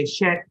 and they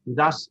shared with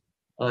us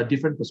a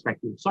different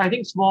perspective. So I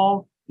think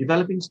small,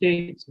 developing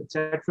states,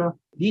 etc.,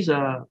 these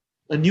are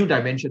a new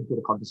dimension to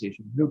the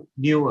conversation,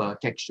 new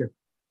texture.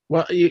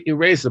 Well, you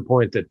raised the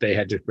point that they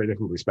had different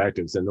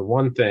perspectives. And the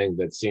one thing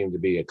that seemed to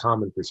be a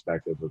common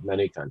perspective of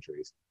many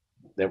countries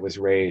that was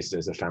raised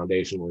as a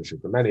foundational issue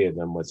for many of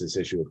them was this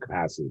issue of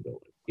capacity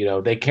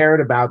building. They cared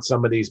about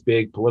some of these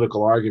big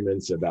political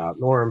arguments about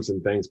norms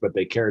and things, but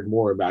they cared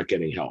more about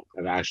getting help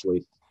and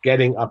actually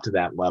getting up to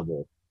that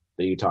level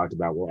that you talked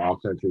about, where all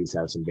countries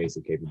have some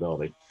basic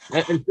capability.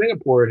 And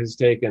Singapore has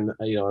taken,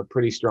 a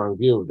pretty strong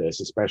view of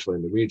this, especially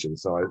in the region.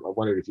 So I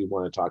wondered if you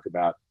want to talk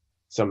about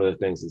some of the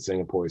things that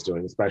Singapore is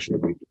doing, especially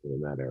regionally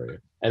in that area.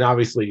 And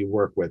obviously you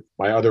work with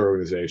my other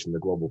organization, the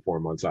Global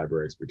Forum on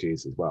Cyber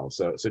Expertise as well.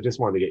 So just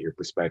wanted to get your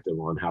perspective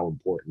on how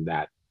important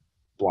that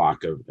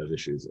block of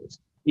issues is.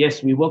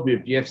 Yes, we work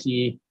with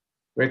GFC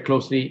very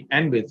closely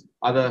and with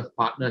other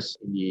partners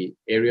in the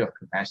area of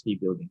capacity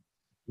building.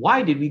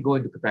 Why did we go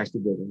into capacity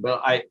building?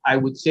 Well, I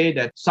would say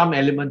that some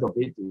element of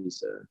it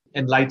is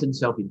enlightened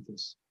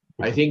self-interest.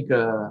 I think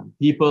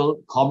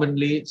people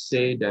commonly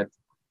say that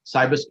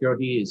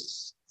cybersecurity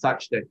is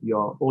such that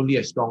you're only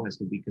as strong as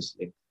the weakest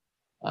link.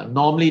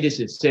 Normally, this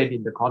is said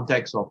in the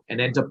context of an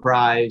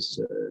enterprise,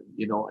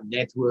 a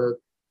network,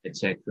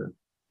 etc.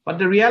 But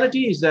the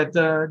reality is that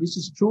this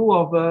is true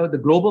of the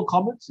global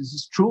commons. This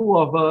is true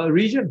of a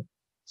region.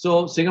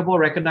 So Singapore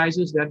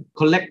recognizes that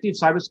collective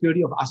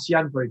cybersecurity of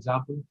ASEAN, for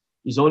example,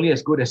 is only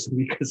as good as the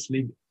weakest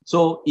link.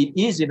 So it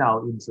is in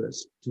our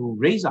interest to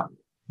raise up,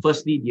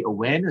 firstly, the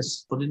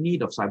awareness for the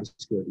need of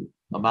cybersecurity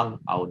among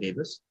our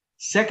neighbors.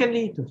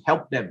 Secondly, to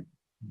help them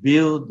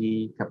build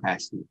the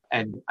capacity.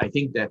 And I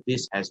think that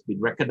this has been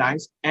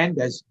recognized and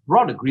there's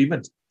broad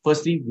agreement,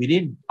 firstly,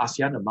 within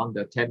ASEAN among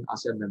the 10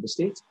 ASEAN member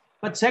states,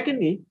 but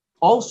secondly,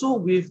 also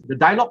with the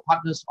dialogue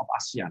partners of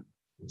ASEAN.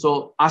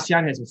 So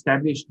ASEAN has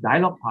established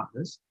dialogue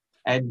partners,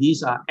 and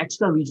these are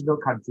extra-regional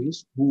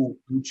countries who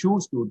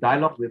choose to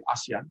dialogue with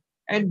ASEAN,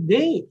 and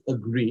they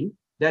agree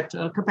that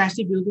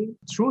capacity building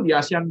through the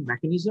ASEAN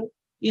mechanism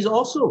is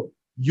also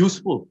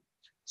useful.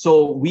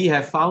 So we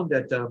have found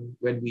that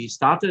when we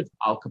started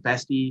our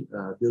capacity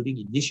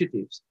building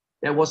initiatives,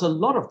 there was a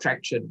lot of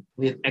traction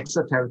with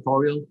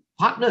extraterritorial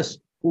partners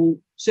who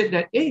said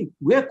that, hey,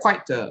 we're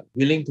quite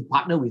willing to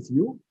partner with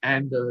you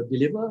and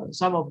deliver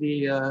some of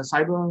the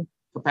cyber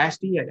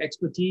capacity and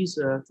expertise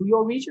to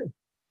your region.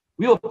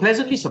 We were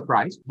pleasantly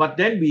surprised, but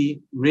then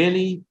we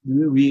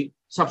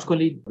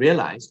subsequently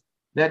realized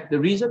that the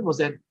reason was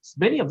that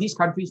many of these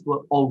countries were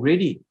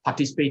already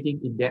participating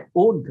in their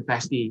own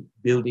capacity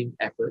building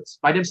efforts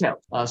by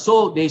themselves.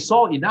 So they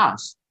saw in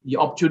us the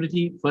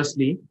opportunity,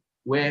 firstly,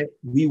 where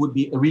we would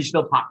be a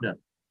regional partner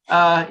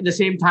in the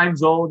same time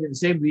zone, in the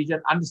same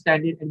region,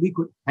 understand it, and we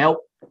could help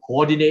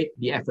coordinate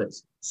the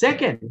efforts.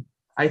 Second,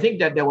 I think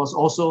that there was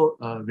also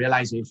a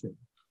realization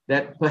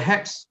that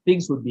perhaps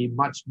things would be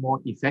much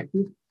more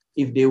effective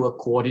if they were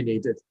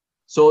coordinated,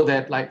 so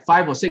that like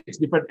 5 or 6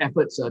 different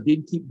efforts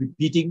didn't keep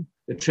repeating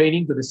the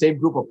training to the same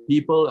group of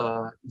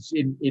people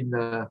in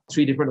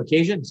 3 different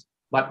occasions,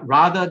 but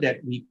rather that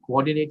we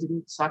coordinated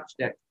it such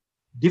that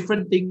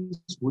different things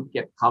would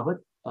get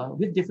covered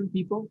with different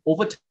people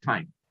over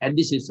time. And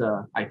this is,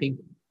 I think,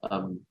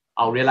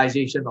 our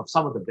realization of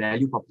some of the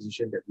value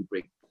proposition that we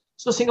bring.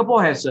 So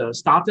Singapore has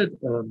started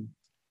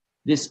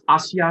this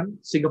ASEAN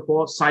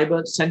Singapore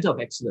Cyber Center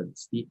of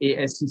Excellence, the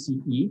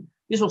ASCCE.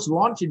 This was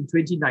launched in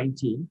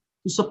 2019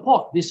 to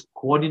support this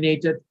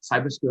coordinated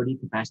cybersecurity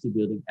capacity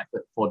building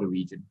effort for the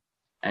region.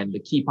 And the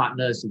key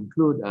partners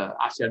include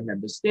ASEAN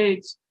member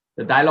states,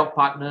 the dialogue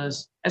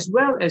partners, as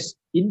well as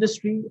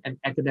industry and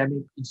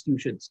academic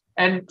institutions.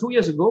 And 2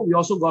 years ago, we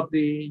also got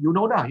the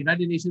UNODA,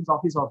 United Nations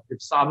Office of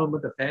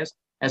Disarmament Affairs,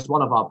 as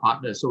one of our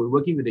partners. So we're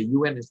working with the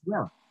UN as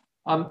well.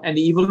 And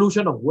the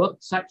evolution of work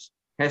such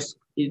has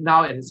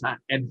now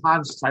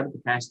enhanced cyber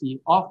capacity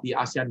of the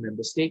ASEAN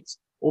member states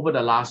over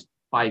the last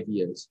 5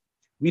 years.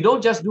 We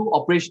don't just do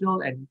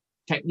operational and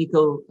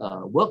technical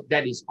work.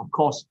 That is, of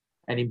course,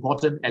 an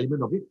important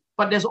element of it.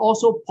 But there's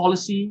also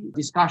policy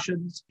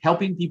discussions,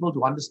 helping people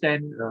to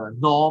understand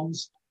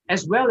norms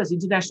as well as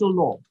international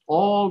law,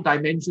 all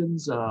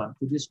dimensions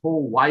to this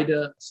whole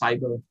wider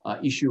cyber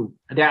issue.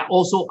 And there are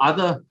also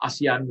other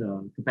ASEAN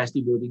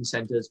capacity building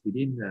centers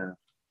within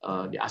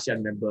the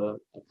ASEAN member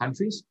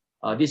countries.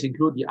 This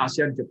includes the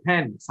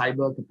ASEAN-Japan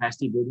Cyber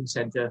Capacity Building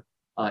Center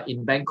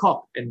in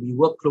Bangkok, and we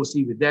work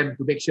closely with them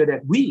to make sure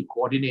that we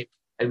coordinate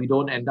and we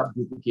don't end up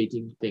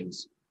duplicating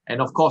things.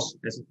 And of course,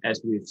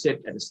 as we've said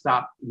at the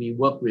start, we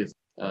work with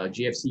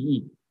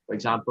GFCE, for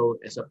example,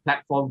 as a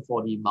platform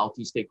for the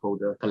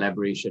multi-stakeholder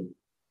collaboration.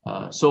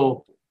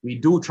 So we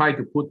do try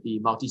to put the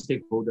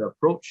multi-stakeholder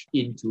approach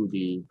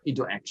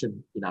into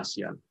action in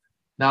ASEAN.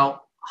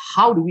 Now,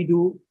 how do we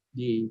do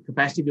the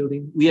capacity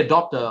building? We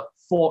adopt a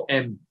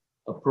 4M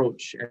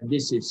approach, and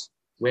this is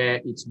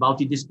where it's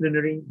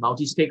multidisciplinary,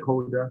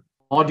 multi-stakeholder,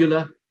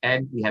 modular,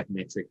 and we have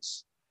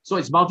metrics. So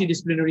it's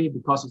multidisciplinary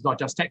because it's not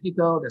just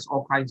technical, there's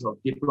all kinds of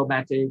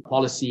diplomatic,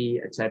 policy,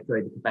 etc.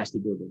 in the capacity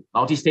building.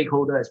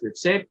 Multi-stakeholder, as we've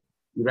said,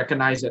 we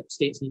recognize that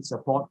states need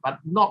support, but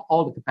not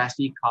all the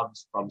capacity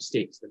comes from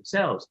states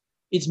themselves.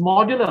 It's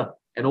modular,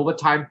 and over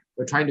time,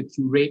 we're trying to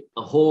curate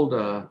a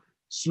whole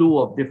slew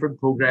of different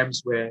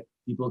programs where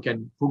people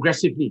can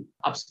progressively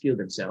upskill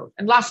themselves.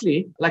 And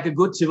lastly, like a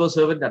good civil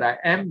servant that I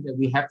am, that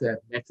we have to have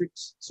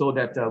metrics so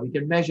that we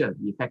can measure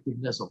the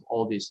effectiveness of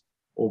all this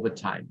over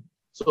time.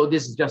 So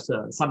this is just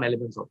some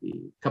elements of the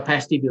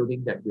capacity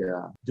building that we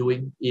are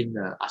doing in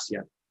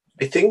ASEAN.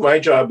 I think my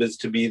job is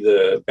to be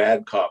the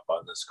bad cop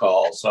on this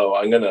call. So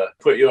I'm going to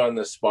put you on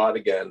the spot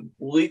again.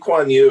 Lee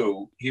Kuan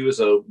Yew, he was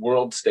a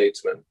world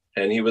statesman,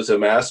 and he was a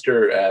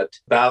master at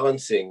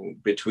balancing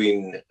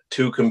between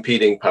two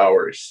competing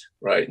powers,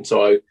 right? And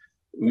so I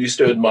used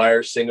to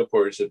admire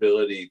Singapore's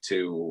ability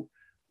to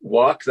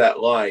walk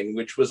that line,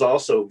 which was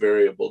also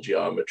variable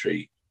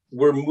geometry.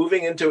 We're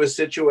moving into a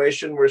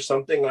situation where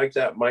something like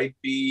that might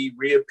be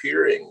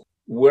reappearing.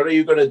 What are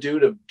you going to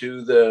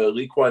do the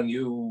Lee Kuan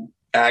Yew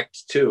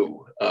Act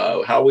 2?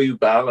 How will you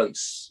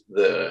balance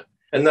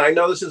and I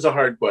know this is a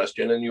hard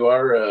question, and you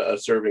are a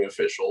serving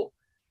official,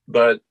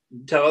 but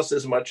tell us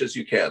as much as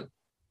you can.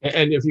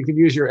 And if you could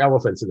use your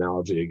elephants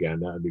analogy again,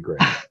 that would be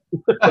great.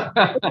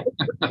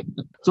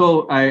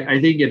 So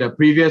I think in a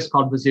previous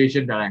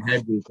conversation that I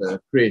had with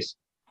Chris,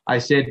 I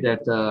said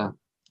that,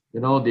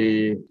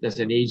 there's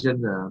an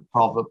Asian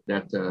proverb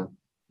that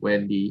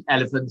when the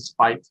elephants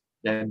fight,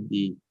 then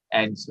the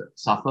ants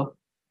suffer.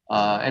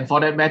 And for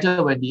that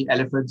matter, when the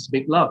elephants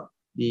make love,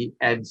 the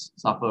ants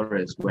suffer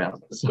as well.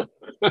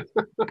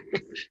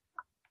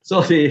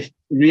 So the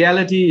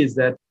reality is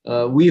that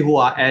we who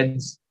are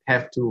ants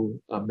have to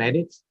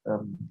manage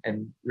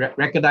and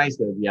recognize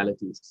the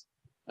realities.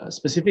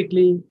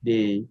 Specifically,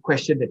 the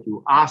question that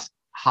you asked,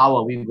 how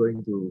are we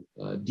going to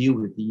deal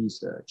with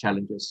these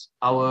challenges?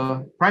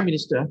 Our Prime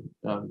Minister,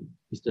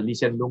 Mr. Lee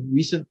Hsien Loong,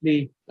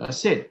 recently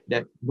said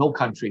that no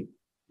country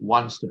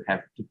wants to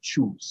have to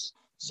choose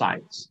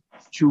sides,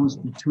 choose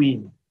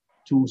between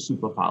two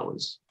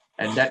superpowers.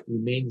 And that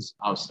remains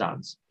our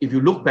stance. If you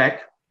look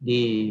back,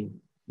 the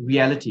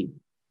reality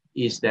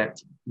is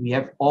that we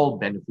have all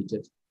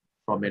benefited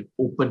from an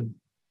open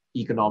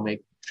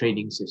economic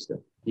trading system.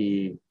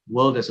 The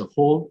world as a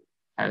whole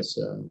has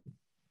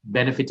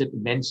benefited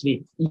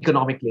immensely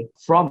economically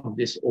from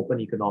this open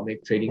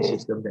economic trading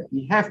system that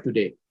we have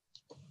today.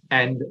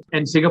 And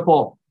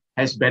Singapore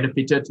has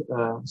benefited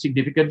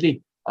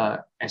significantly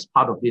as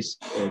part of this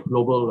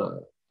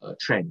global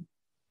trend.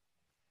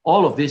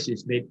 All of this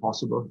is made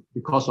possible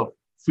because of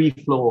free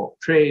flow of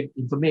trade,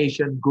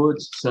 information,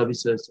 goods,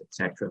 services,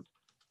 etc.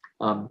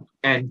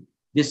 And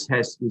this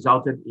has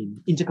resulted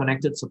in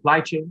interconnected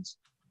supply chains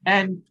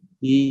and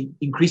the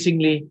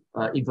increasingly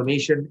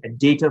information and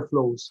data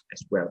flows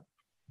as well.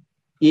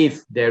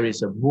 If there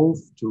is a move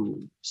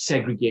to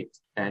segregate,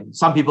 and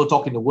some people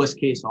talk in the worst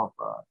case of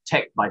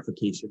tech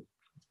bifurcation,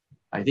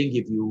 I think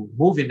if you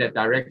move in that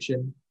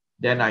direction,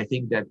 then I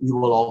think that we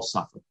will all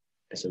suffer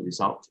as a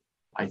result.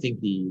 I think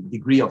the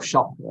degree of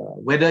shock,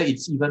 whether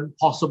it's even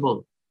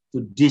possible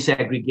to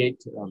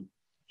disaggregate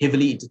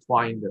heavily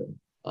intertwined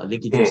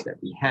linkages that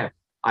we have,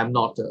 I'm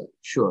not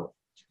sure.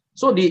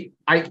 So the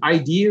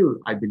ideal,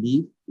 I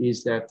believe,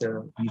 is that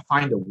we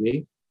find a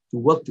way to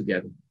work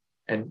together.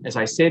 And as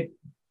I said,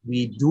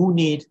 we do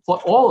need, for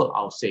all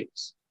our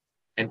sakes,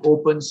 an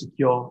open,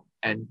 secure,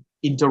 and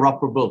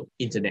interoperable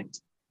internet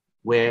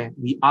where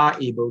we are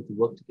able to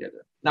work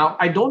together. Now,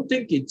 I don't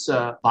think it's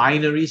a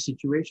binary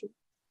situation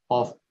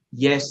of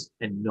yes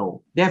and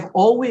no. There have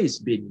always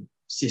been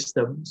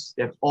systems,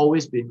 there have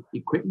always been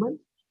equipment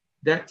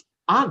that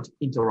aren't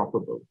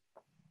interoperable.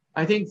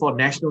 I think for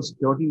national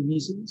security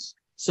reasons,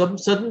 some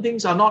certain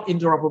things are not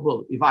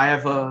interoperable. If I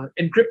have an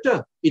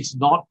encryptor, it's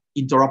not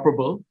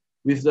interoperable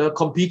with the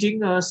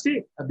competing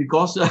state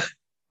because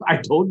I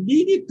don't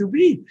need it to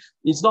be.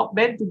 It's not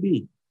meant to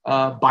be.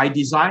 By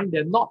design,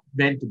 they're not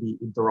meant to be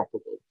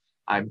interoperable.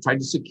 I'm trying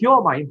to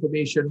secure my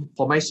information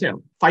for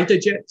myself. Fighter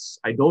jets,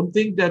 I don't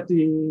think that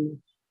the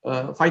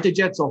fighter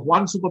jets of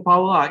one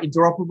superpower are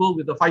interoperable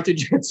with the fighter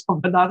jets of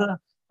another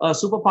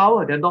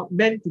superpower. They're not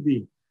meant to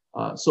be.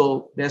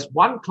 So there's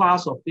one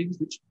class of things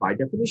which, by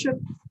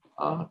definition,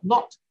 are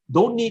not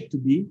don't need to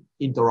be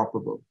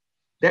interoperable.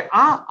 There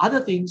are other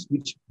things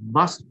which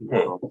must be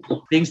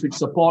interoperable. Things which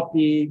support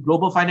the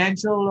global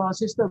financial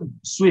system,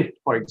 SWIFT,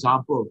 for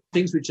example.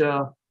 Things which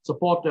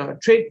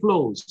support trade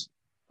flows.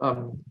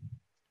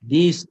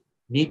 These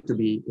need to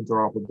be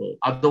interoperable.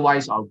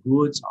 Otherwise, our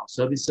goods, our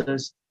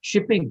services,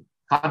 shipping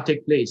can't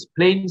take place.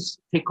 Planes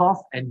take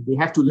off and they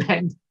have to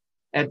land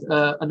at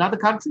another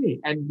country.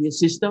 And the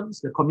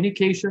systems, the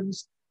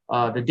communications,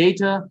 the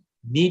data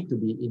need to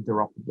be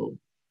interoperable.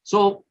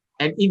 So,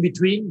 and in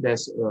between,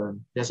 there's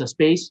a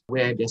space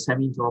where they're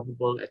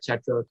semi-interoperable,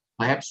 etc.,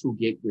 perhaps through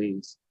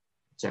gateways,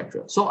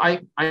 etc. So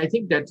I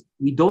think that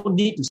we don't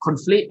need to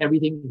conflate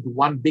everything into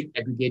one big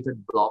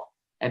aggregated block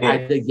and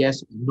either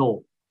yes or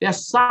no.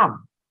 There's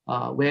some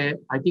where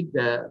I think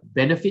the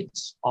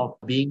benefits of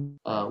being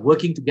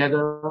working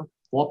together,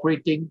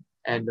 cooperating,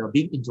 and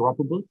being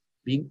interoperable,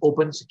 being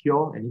open,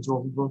 secure, and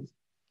interoperable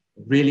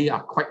really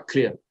are quite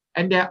clear.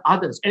 And there are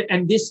others,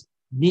 and this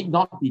need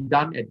not be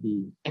done at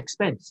the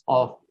expense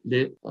of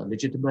the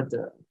legitimate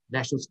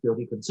national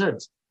security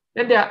concerns.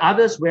 Then there are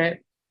others where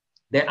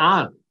there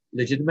are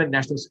legitimate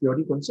national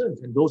security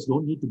concerns, and those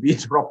don't need to be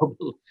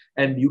interoperable.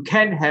 And you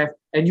can have,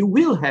 and you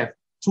will have,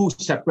 two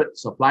separate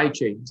supply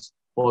chains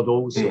for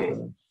those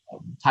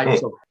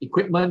types of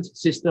equipment,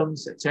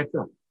 systems,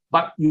 etc.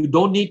 But you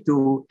don't need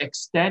to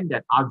extend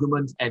that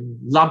argument and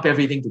lump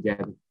everything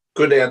together.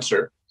 Good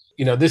answer.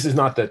 This is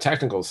not the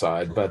technical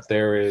side, but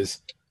there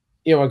is,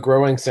 a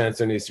growing sense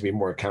there needs to be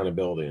more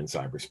accountability in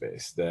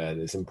cyberspace. That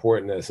as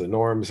important as the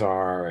norms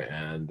are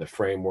and the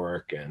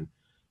framework, and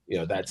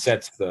that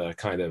sets the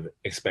kind of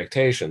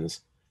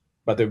expectations,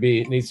 but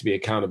needs to be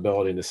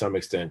accountability and to some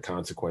extent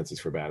consequences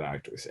for bad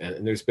actors.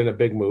 And there's been a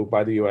big move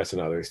by the US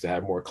and others to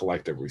have more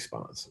collective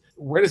response.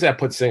 Where does that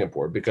put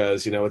Singapore?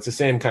 Because, it's the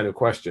same kind of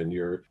question.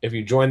 If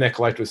you join that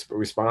collective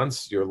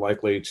response, you're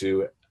likely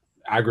to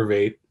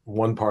aggravate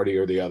one party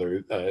or the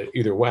other,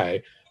 either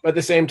way. But at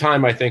the same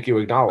time, I think you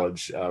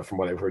acknowledge, from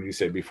what I've heard you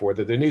say before,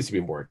 that there needs to be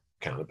more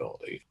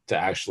accountability to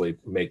actually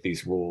make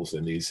these rules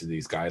and these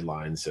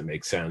guidelines that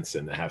make sense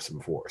and have some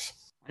force.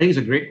 I think it's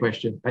a great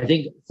question. I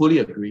think fully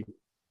agree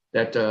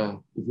that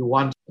if you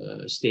want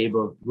a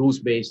stable,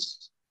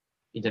 rules-based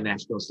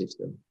international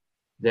system,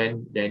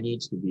 then there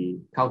needs to be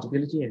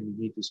accountability and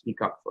we need to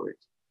speak up for it.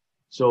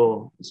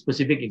 So a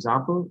specific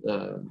example,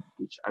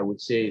 which I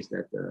would say is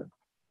that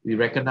we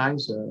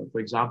recognize, for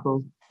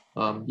example,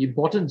 the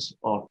importance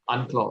of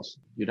UNCLOS,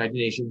 United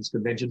Nations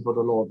Convention for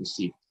the Law of the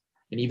Sea.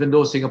 And even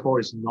though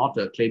Singapore is not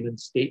a claimant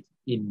state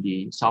in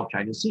the South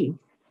China Sea,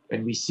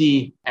 when we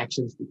see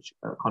actions which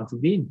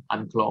contravene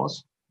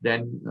UNCLOS,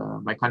 then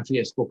my country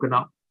has spoken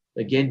up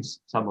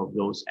against some of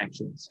those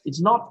actions. It's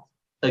not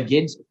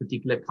against a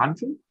particular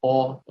country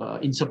or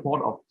in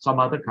support of some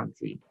other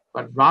country,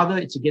 but rather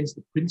it's against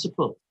the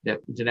principle that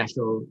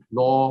international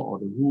law or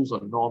the rules or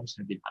the norms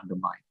have been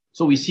undermined.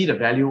 So we see the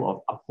value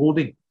of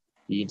upholding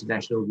the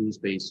international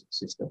rules-based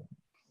system.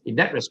 In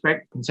that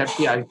respect,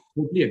 conceptually, I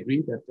totally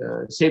agree that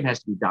the same has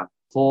to be done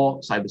for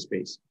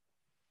cyberspace.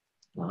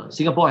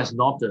 Singapore has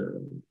not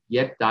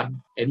yet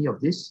done any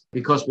of this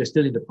because we're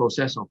still in the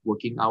process of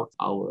working out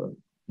our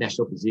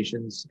national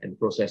positions and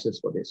processes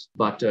for this.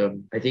 But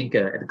I think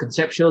at the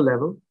conceptual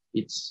level,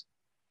 it's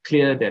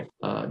clear that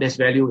there's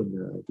value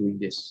in doing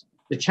this.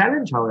 The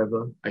challenge,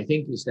 however, I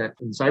think is that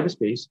in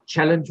cyberspace,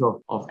 challenge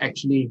of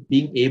actually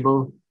being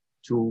able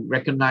to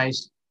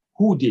recognize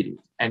who did it.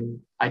 And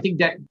I think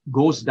that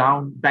goes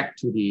down back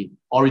to the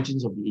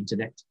origins of the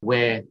internet,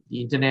 where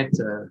the internet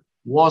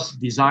was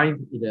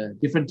designed in a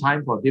different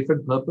time for a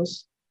different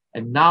purpose.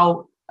 And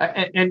now,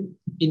 and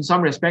in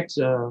some respects,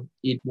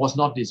 it was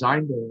not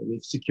designed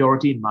with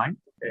security in mind.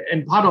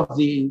 And part of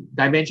the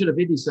dimension of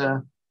it is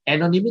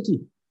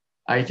anonymity.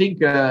 I think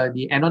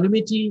the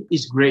anonymity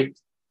is great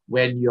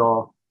when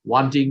you're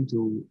wanting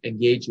to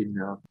engage in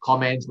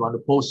comments, want to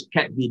post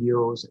cat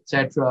videos,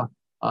 etc.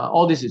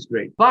 All this is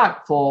great.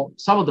 But for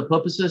some of the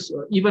purposes,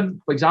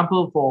 even, for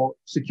example, for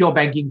secure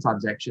banking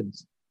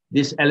transactions,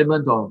 this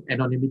element of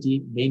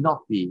anonymity may not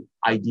be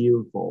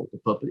ideal for the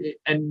purpose.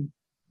 And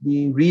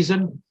the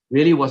reason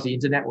really was the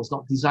internet was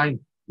not designed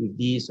with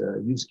these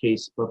use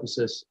case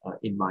purposes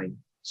in mind.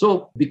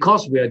 So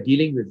because we are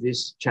dealing with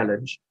this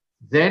challenge,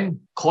 then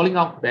calling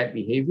out bad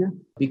behavior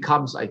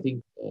becomes, I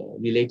think, a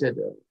related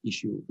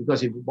issue.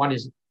 Because if one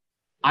is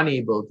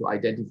unable to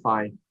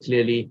identify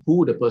clearly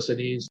who the person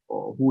is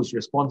or who is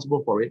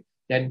responsible for it,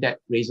 then that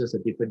raises a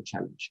different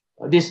challenge.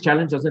 This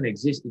challenge doesn't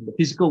exist in the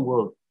physical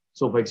world.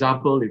 So, for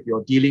example, if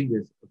you're dealing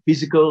with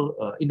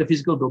physical, in the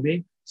physical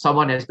domain,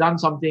 someone has done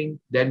something,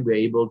 then we're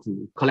able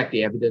to collect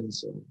the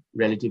evidence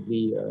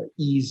relatively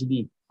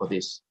easily for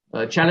this.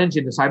 Challenge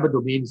in the cyber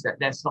domain is that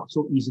that's not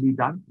so easily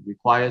done. It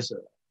requires a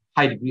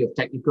high degree of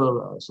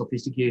technical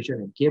sophistication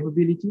and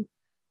capability,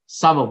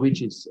 some of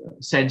which is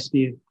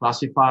sensitive,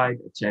 classified,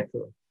 etc.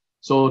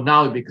 So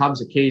now it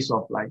becomes a case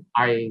of like,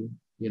 I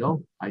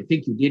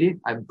think you did it.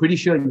 I'm pretty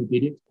sure you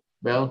did it.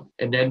 Well,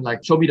 and then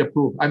like, show me the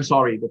proof. I'm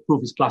sorry, the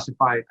proof is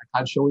classified. I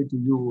can't show it to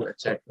you,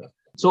 etc.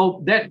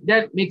 So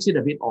that makes it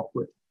a bit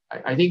awkward.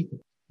 I think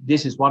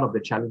this is one of the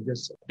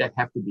challenges that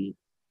have to be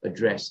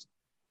addressed.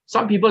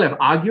 Some people have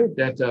argued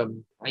that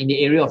in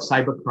the area of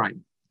cybercrime,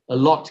 a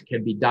lot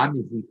can be done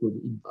if we could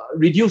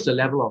reduce the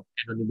level of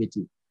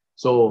anonymity.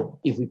 So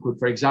if we could,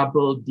 for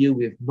example, deal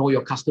with know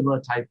your customer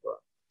type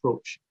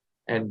approach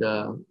and,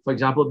 for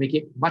example, make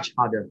it much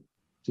harder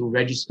to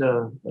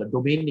register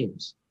domain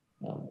names.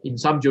 In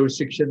some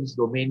jurisdictions,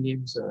 domain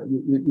names,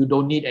 you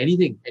don't need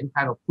anything, any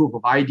kind of proof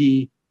of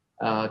ID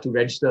to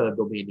register a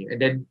domain name.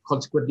 And then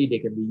consequently, they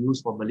can be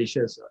used for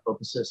malicious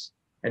purposes.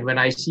 And when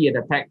I see an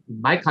attack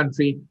in my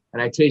country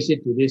and I trace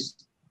it to this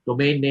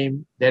domain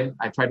name, then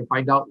I try to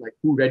find out like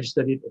who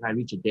registered it and I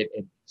reach a dead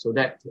end. So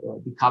that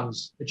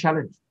becomes a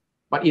challenge.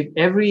 But if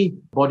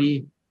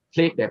everybody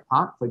played their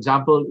part, for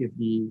example, if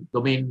the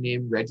domain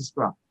name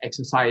registrar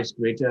exercised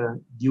greater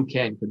due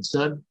care and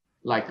concern,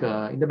 like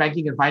in the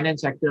banking and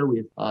finance sector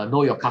with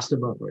know your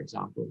customer, for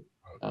example,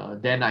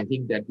 then I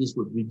think that this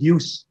would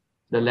reduce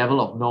the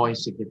level of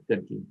noise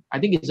significantly. I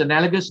think it's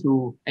analogous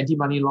to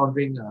anti-money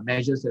laundering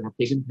measures that have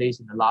taken place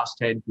in the last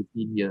 10,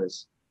 15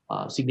 years.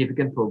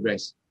 Significant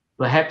progress.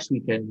 Perhaps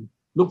we can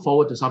look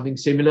forward to something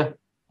similar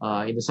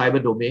in the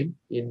cyber domain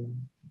in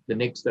the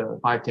next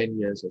 5, 10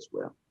 years as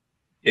well.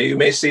 Yeah, you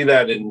may see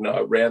that in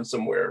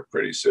ransomware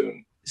pretty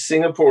soon.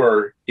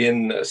 Singapore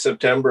in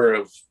September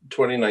of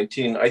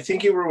 2019, I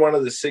think you were one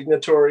of the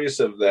signatories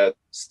of that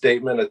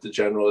statement at the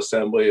General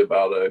Assembly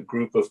about a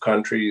group of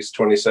countries,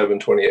 27,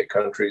 28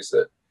 countries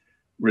that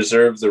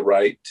reserve the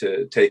right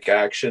to take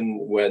action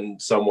when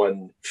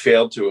someone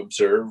failed to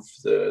observe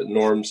the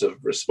norms of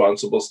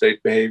responsible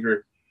state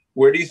behavior.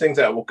 Where do you think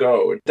that will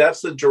go?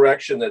 That's the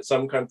direction that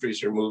some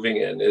countries are moving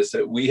in, is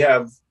that we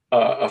have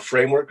a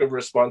framework of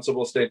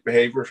responsible state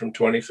behavior from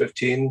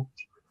 2015,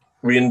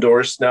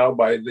 re-endorsed now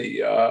by the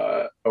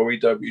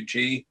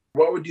OEWG.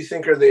 What would you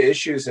think are the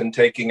issues in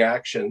taking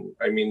action?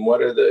 I mean,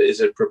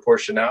 is it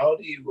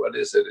proportionality? What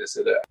is it? Is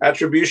it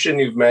attribution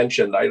you've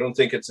mentioned? I don't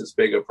think it's as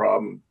big a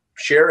problem.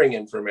 Sharing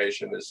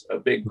information is a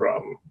big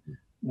problem.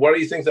 What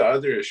do you think the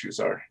other issues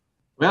are?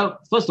 Well,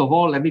 first of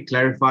all, let me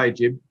clarify,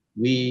 Jim.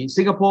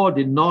 Singapore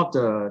did not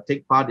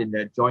take part in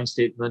that joint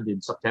statement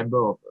in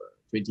September of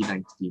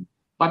 2019.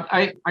 But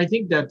I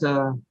think that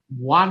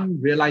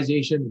one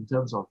realization in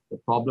terms of the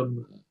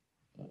problem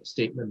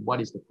statement, what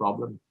is the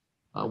problem?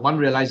 One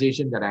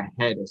realization that I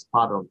had as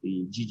part of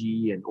the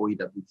GGE and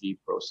OEWG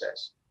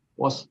process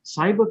was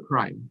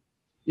cybercrime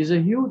is a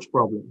huge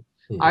problem.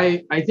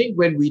 Mm-hmm. I think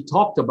when we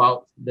talked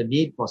about the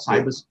need for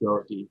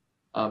cybersecurity,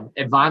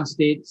 advanced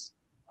states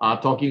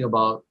are talking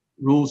about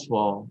rules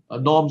for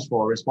norms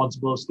for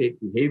responsible state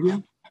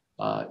behavior,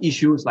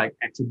 issues like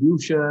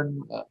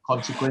attribution,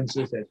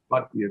 consequences, as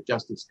what we have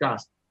just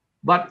discussed.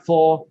 But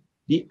for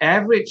the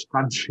average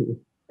country,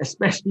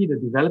 especially the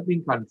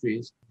developing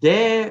countries,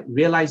 their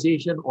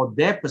realization or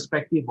their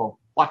perspective of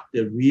what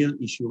the real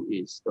issue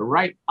is, the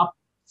right up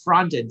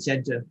front and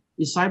center,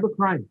 is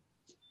cybercrime.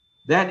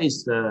 That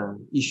is the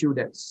issue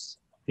that's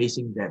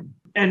facing them.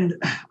 And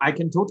I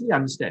can totally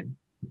understand,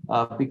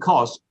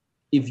 because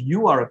if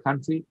you are a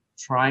country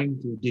trying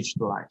to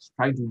digitalize,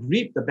 trying to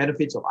reap the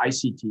benefits of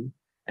ICT,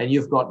 and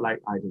you've got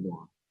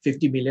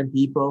 50 million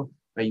people,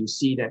 where you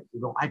see that,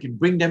 I can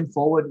bring them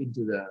forward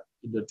into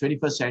the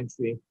 21st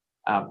century,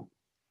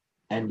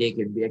 and they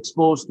can be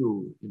exposed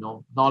to,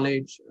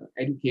 knowledge,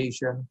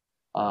 education,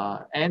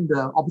 and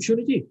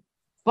opportunity.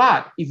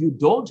 But if you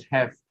don't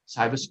have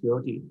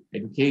cybersecurity,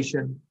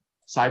 education,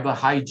 cyber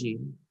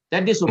hygiene,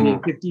 then this will be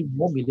 50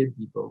 more million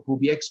people who will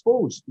be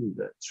exposed to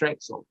the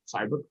threats of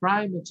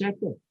cybercrime, etc.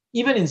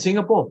 Even in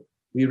Singapore,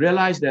 we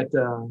realize that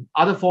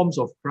other forms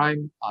of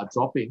crime are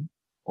dropping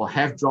or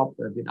have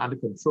dropped, have been under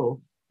control.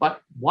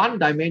 But one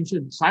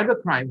dimension,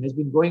 cybercrime, has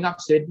been going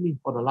up steadily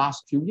for the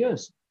last few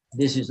years.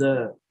 This is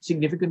a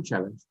significant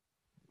challenge.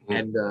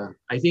 And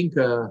I think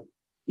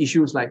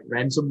issues like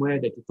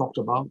ransomware that you talked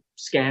about,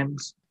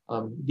 scams,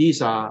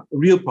 these are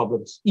real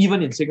problems.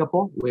 Even in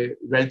Singapore, we're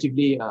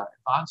relatively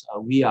advanced.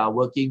 We are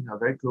working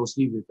very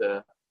closely with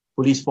the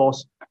police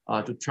force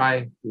to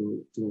try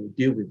to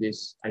deal with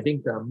this. I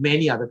think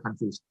many other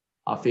countries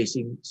are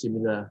facing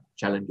similar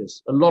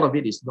challenges. A lot of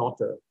it is not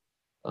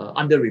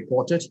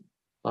underreported.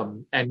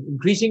 And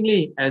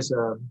increasingly, as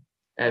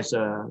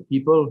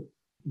people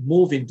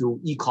move into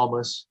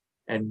e-commerce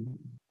and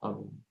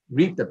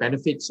reap the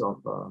benefits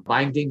of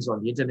buying things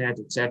on the internet,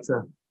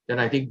 etc., then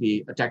I think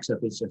the attack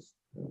surface just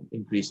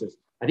increases.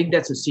 I think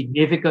that's a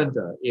significant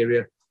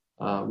area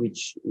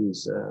which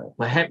is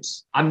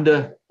perhaps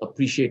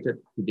underappreciated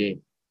today.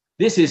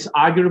 This is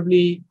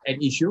arguably an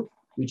issue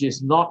which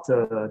is not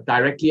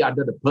directly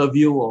under the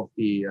purview of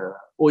the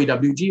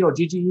OEWG or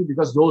GGE,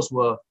 because those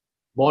were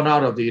born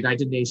out of the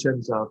United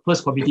Nations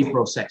first committee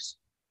process.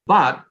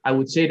 But I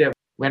would say that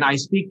when I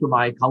speak to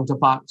my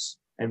counterparts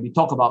and we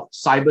talk about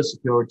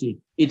cybersecurity,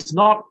 it's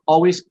not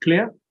always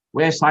clear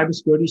where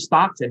cybersecurity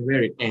starts and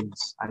where it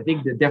ends. I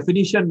think the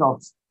definition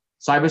of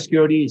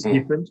cybersecurity is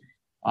different,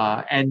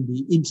 and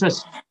the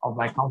interest of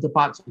my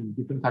counterparts in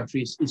different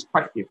countries is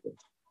quite different.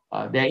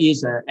 There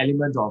is an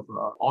element of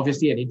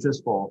obviously an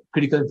interest for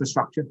critical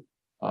infrastructure,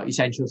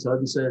 essential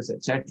services,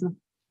 etc.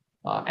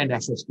 and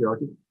national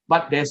security.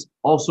 But there's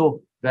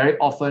also very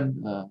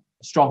often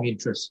strong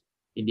interest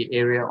in the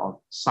area of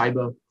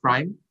cyber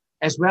crime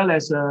as well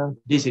as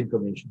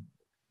disinformation.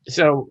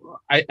 So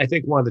I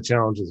think one of the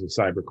challenges of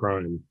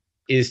cybercrime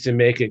is to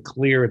make it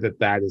clear that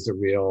that is a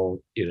real,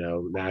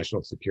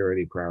 national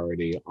security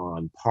priority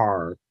on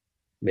par,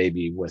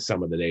 maybe with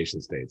some of the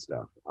nation state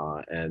stuff.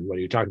 And when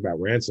you talk about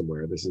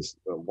ransomware, this is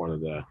one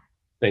of the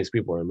things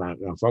people are not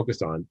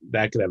focused on.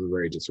 That could have a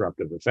very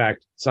disruptive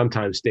effect.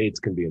 Sometimes states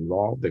can be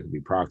involved. There could be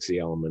proxy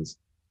elements.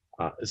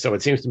 So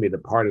it seems to me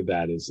that part of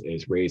that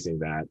is raising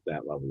that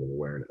level of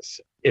awareness.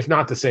 If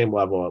not the same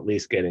level, at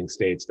least getting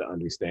states to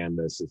understand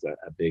this is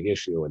a big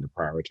issue and to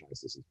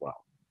prioritize this as well.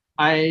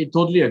 I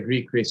totally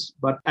agree, Chris.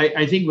 But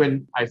I think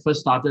when I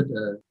first started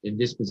in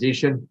this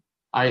position,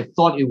 I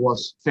thought it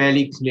was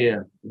fairly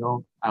clear.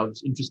 I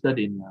was interested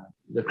in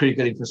the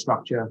critical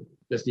infrastructure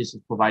because this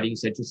is providing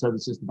essential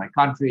services to my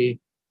country,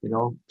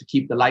 to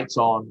keep the lights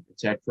on,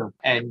 etc.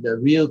 And the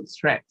real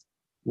threat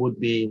would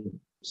be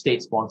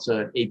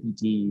state-sponsored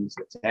APTs,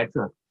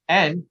 etc.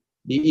 And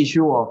the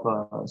issue of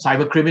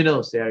cyber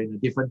criminals, they're in a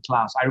different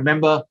class. I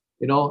remember,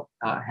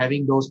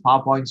 having those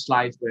PowerPoint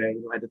slides where,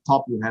 at the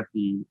top you have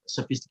the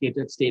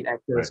sophisticated state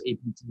actors, right,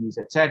 APTs,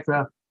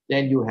 etc.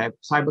 Then you have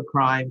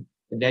cybercrime,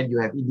 and then you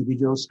have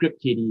individual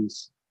script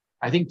kiddies.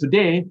 I think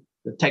today,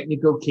 the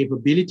technical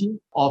capability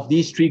of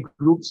these three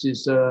groups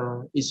is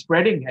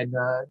spreading and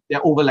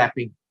they're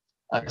overlapping.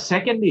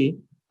 Secondly,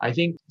 I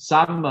think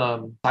some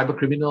cyber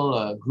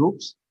criminal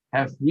groups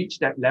have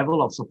reached that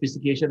level of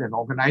sophistication and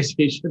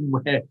organization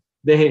where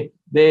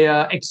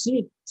they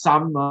exceed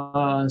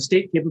some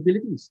state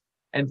capabilities.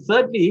 And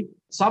thirdly,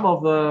 some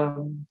of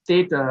the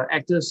state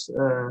actors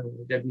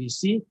that we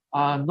see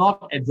are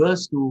not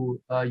adverse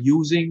to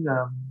using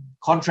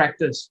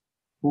contractors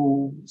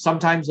who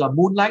sometimes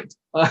moonlight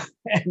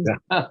and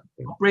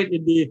operate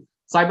in the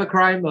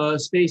cybercrime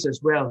space as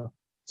well.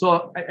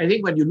 So I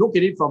think when you look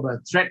at it from a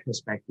threat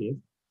perspective,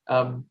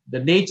 the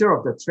nature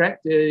of the threat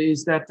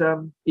is that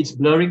it's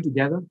blurring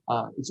together,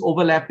 it's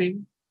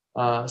overlapping.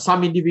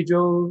 Some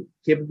individual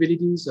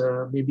capabilities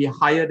may be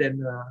higher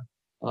than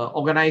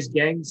organized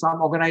gangs.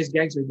 Some organized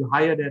gangs may be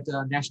higher than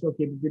national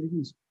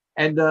capabilities.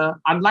 And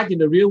unlike in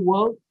the real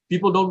world,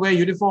 people don't wear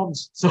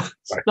uniforms. So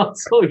it's not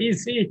so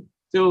easy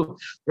to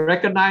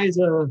recognize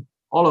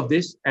all of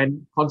this.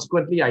 And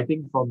consequently, I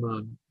think from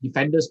a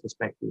defender's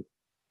perspective,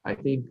 I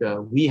think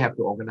we have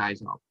to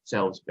organize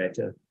ourselves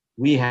better.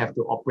 We have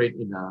to operate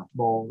in a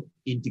more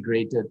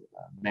integrated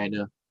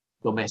manner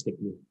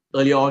domestically.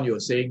 Earlier on, you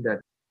were saying that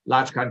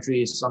large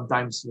countries,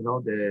 sometimes,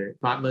 the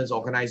departments,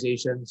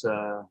 organizations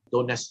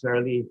don't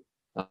necessarily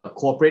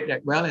cooperate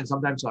that well and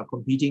sometimes are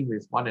competing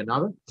with one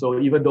another. So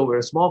even though we're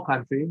a small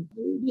country,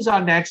 these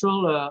are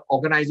natural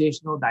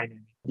organizational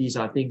dynamics. These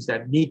are things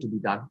that need to be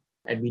done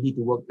and we need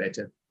to work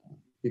better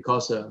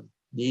because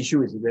the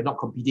issue is we're not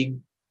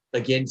competing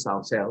against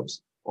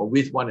ourselves or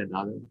with one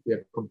another.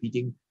 We're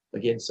competing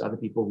against other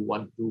people who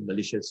want to do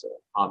malicious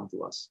harm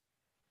to us.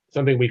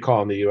 Something we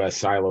call in the U.S.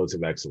 silos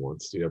of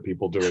excellence,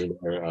 people doing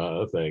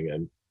their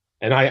thing.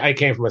 And I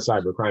came from a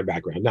cybercrime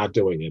background, not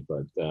doing it,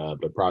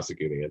 but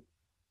prosecuting it.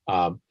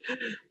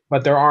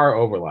 But there are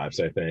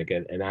overlaps, I think,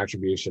 and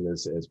attribution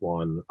is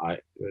one.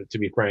 To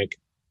be frank,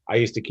 I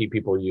used to keep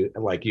people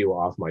like you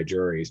off my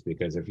juries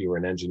because if you were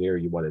an engineer,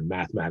 you wanted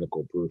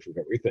mathematical proof of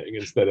everything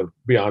instead of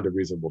beyond a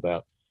reasonable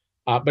doubt.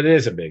 But it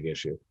is a big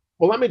issue.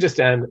 Well, let me just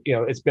end.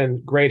 It's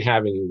been great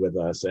having you with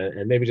us,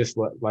 and maybe just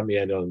let me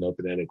end on an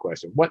open-ended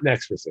question. What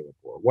next for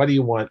Singapore? What do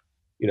you want?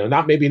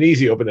 Not maybe an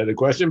easy open-ended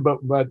question, but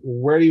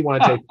where do you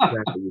want to take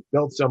it? You've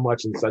built so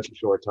much in such a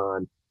short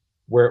time.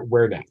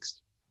 Where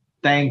next?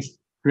 Thanks,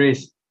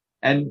 Chris.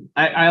 And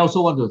I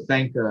also want to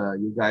thank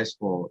you guys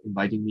for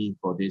inviting me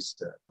for this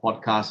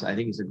podcast. I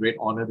think it's a great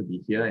honor to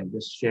be here and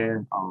just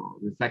share our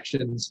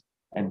reflections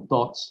and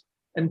thoughts.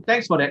 And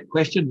thanks for that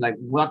question, like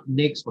what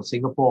next for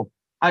Singapore?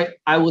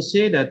 I will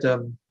say that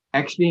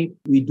actually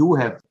we do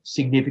have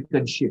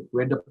significant shift.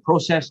 We're in the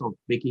process of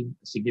making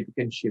a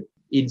significant shift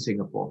in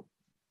Singapore.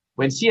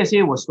 When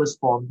CSA was first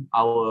formed,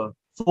 our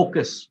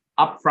focus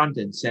up front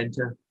and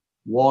center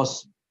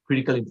was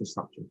critical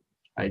infrastructure.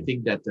 I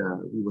think that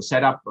we were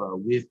set up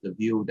with the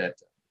view that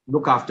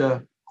look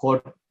after,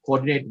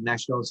 coordinate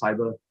national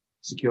cyber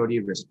security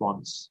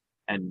response.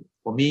 And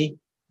for me,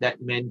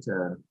 that meant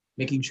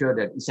making sure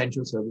that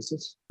essential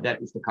services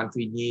that is the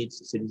country needs,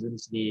 the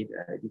citizens need,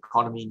 the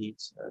economy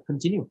needs,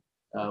 continue.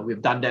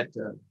 We've done that,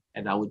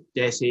 and I would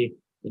dare say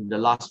in the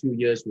last few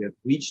years, we have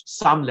reached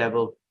some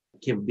level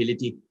of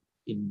capability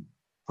in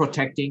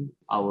protecting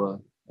our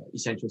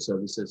essential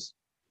services.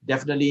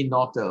 Definitely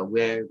not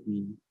where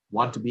we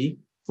want to be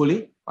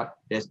fully, but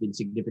there's been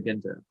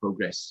significant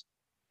progress.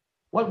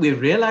 What we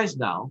realize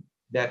now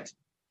that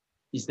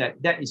is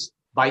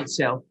by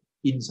itself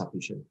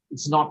insufficient.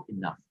 It's not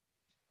enough.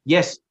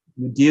 Yes,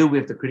 you deal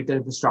with the critical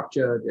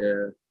infrastructure,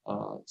 the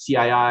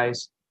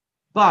CIIs,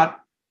 but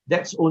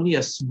that's only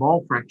a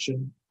small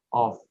fraction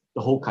of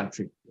the whole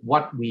country.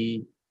 What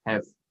we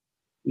have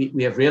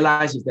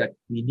realized is that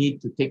we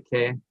need to take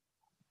care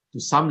to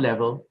some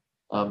level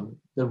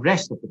the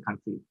rest of the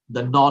country,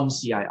 the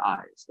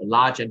non-CIIs, the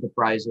large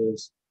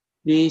enterprises,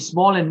 the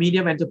small and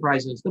medium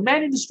enterprises, the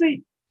man in the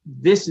street.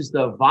 This is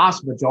the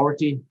vast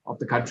majority of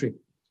the country.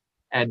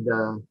 And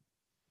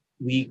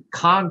we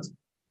can't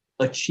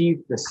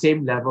achieve the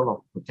same level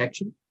of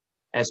protection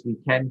as we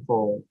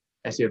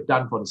have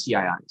done for the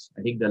CIIs.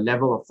 I think the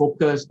level of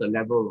focus, the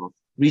level of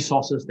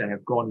resources that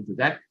have gone into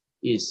that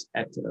is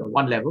at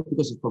one level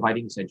because it's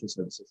providing essential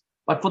services.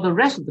 But for the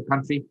rest of the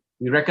country,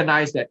 we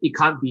recognize that it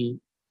can't be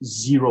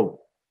zero.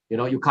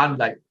 You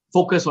can't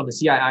focus on the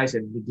CIIs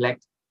and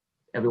neglect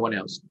everyone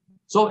else.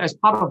 So as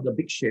part of the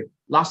big shift,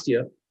 last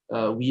year,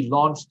 we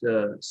launched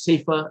the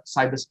Safer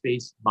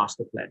Cyberspace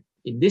Master Plan.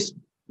 In this,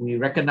 we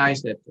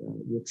recognize that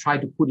we'll try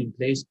to put in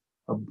place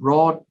a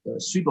broad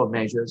sweep of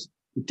measures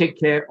to take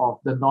care of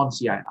the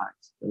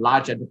non-CIIs, the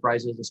large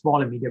enterprises, the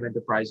small and medium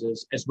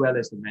enterprises, as well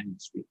as the man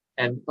industry.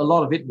 And a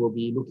lot of it will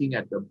be looking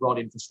at the broad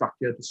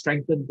infrastructure to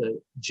strengthen the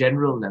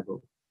general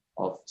level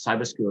of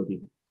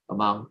cybersecurity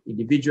among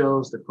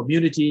individuals, the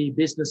community,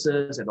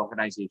 businesses, and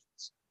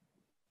organizations.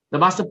 The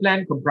master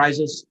plan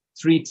comprises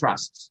 3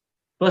 thrusts.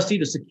 Firstly,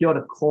 to secure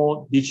the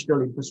core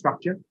digital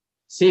infrastructure,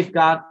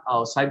 safeguard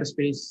our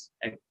cyberspace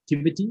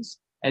activities,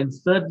 and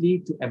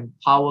thirdly, to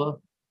empower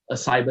a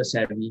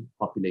cyber-savvy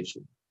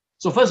population.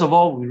 So first of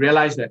all, we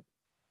realize that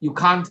you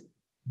can't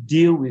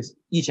deal with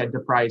each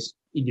enterprise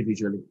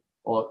individually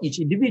or each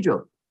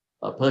individual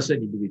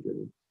person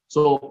individually.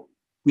 So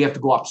we have to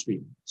go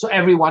upstream. So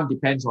everyone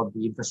depends on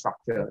the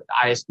infrastructure,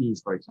 the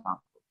ISPs, for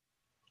example.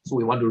 So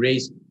we want to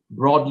raise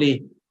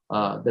broadly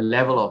the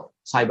level of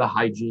cyber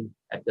hygiene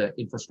at the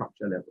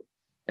infrastructure level.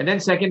 And then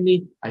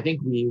secondly, I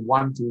think we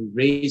want to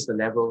raise the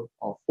level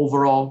of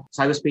overall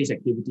cyberspace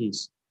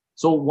activities.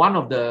 So one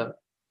of the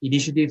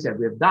initiatives that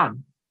we have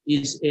done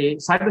is a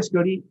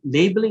cybersecurity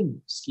labeling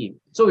scheme.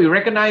 So we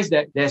recognize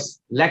that there's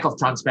lack of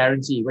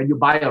transparency. When you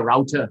buy a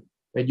router,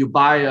 when you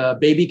buy a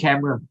baby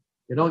camera,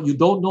 you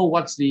don't know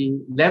what's the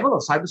level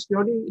of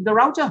cybersecurity in the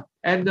router.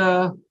 And,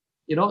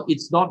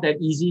 it's not that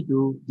easy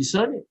to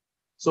discern it.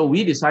 So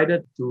we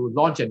decided to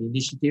launch an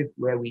initiative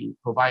where we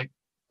provide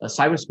a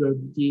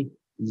cybersecurity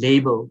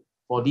label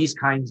for these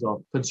kinds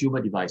of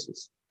consumer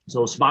devices.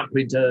 So smart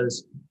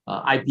printers,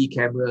 IP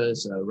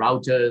cameras,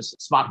 routers,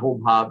 smart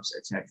home hubs,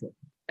 etc.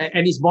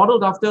 And it's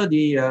modeled after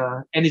the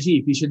energy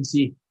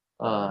efficiency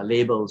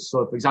labels.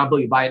 So, for example,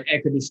 you buy an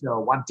air conditioner,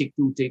 1 tick,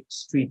 2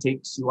 ticks, 3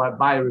 ticks. You want to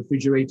buy a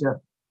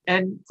refrigerator.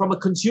 And from a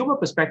consumer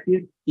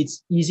perspective,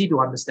 it's easy to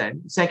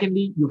understand.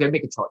 Secondly, you can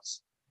make a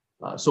choice.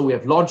 So we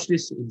have launched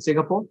this in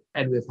Singapore,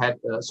 and we've had,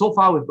 so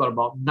far we've got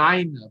about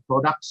 9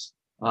 products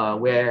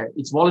where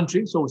it's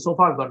voluntary. So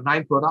far we've got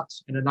 9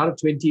 products and another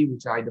 20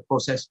 which are in the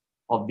process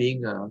of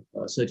being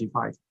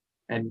certified.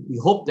 And we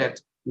hope that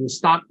we'll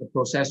start the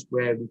process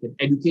where we can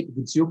educate the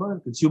consumer.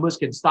 Consumers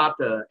can start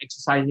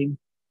exercising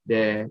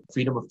their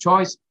freedom of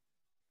choice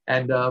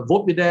and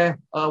vote with their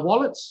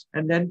wallets.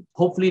 And then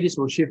hopefully this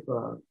will shift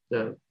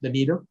the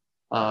needle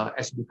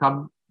as we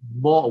become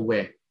more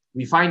aware.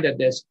 We find that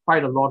there's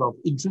quite a lot of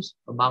interest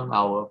among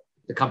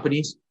the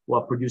companies who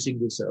are producing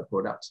these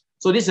products.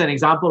 So this is an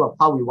example of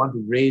how we want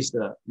to raise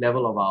the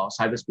level of our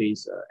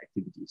cyberspace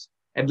activities.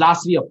 And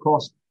lastly, of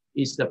course,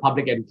 is the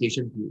public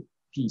education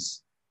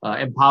piece,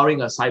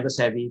 empowering a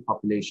cyber-savvy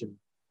population.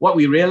 What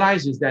we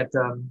realize is that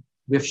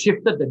we've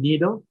shifted the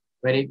needle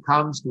when it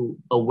comes to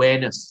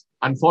awareness.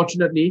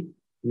 Unfortunately,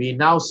 we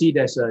now see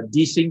there's a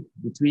desync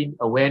between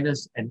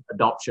awareness and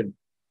adoption.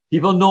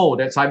 People know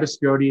that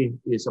cybersecurity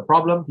is a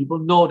problem. People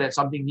know that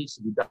something needs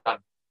to be done.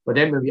 But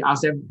then when we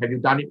ask them, have you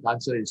done it? The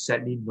answer is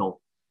sadly no.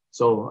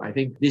 So I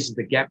think this is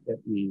the gap that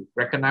we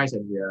recognize,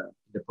 and we are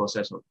in the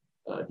process of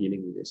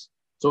dealing with this.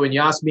 So when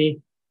you ask me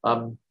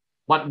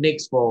what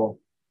next for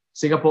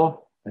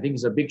Singapore, I think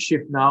it's a big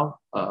shift now,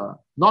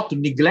 not to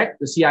neglect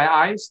the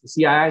CIIs.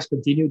 The CIIs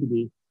continue to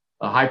be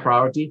a high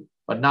priority,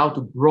 but now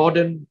to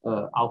broaden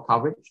our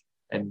coverage,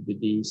 and with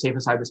the Safer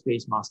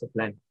Cyberspace Master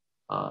Plan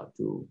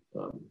to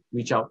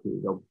reach out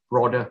to the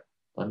broader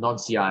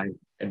non-CI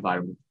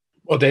environment.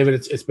 Well, David,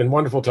 it's been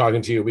wonderful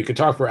talking to you. We could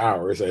talk for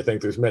hours. I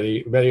think there's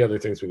many other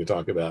things we could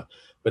talk about.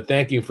 But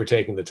thank you for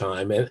taking the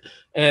time.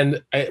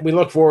 And we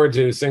look forward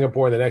to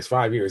Singapore in the next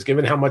 5 years.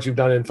 Given how much you've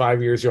done in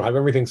 5 years, you'll have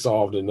everything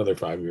solved in another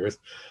 5 years.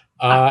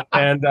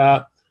 And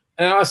I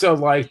also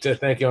like to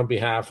thank you on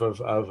behalf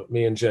of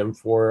me and Jim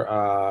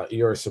for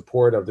your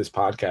support of this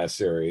podcast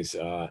series.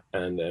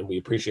 And we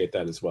appreciate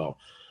that as well.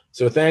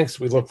 So thanks.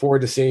 We look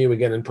forward to seeing you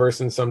again in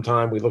person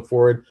sometime. We look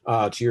forward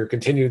to your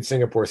continued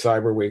Singapore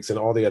Cyber Weeks and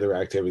all the other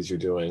activities you're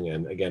doing.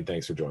 And again,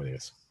 thanks for joining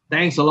us.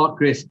 Thanks a lot,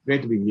 Chris.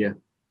 Great to be here.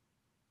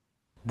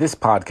 This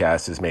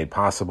podcast is made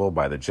possible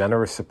by the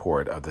generous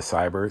support of the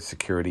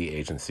Cybersecurity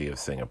Agency of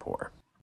Singapore.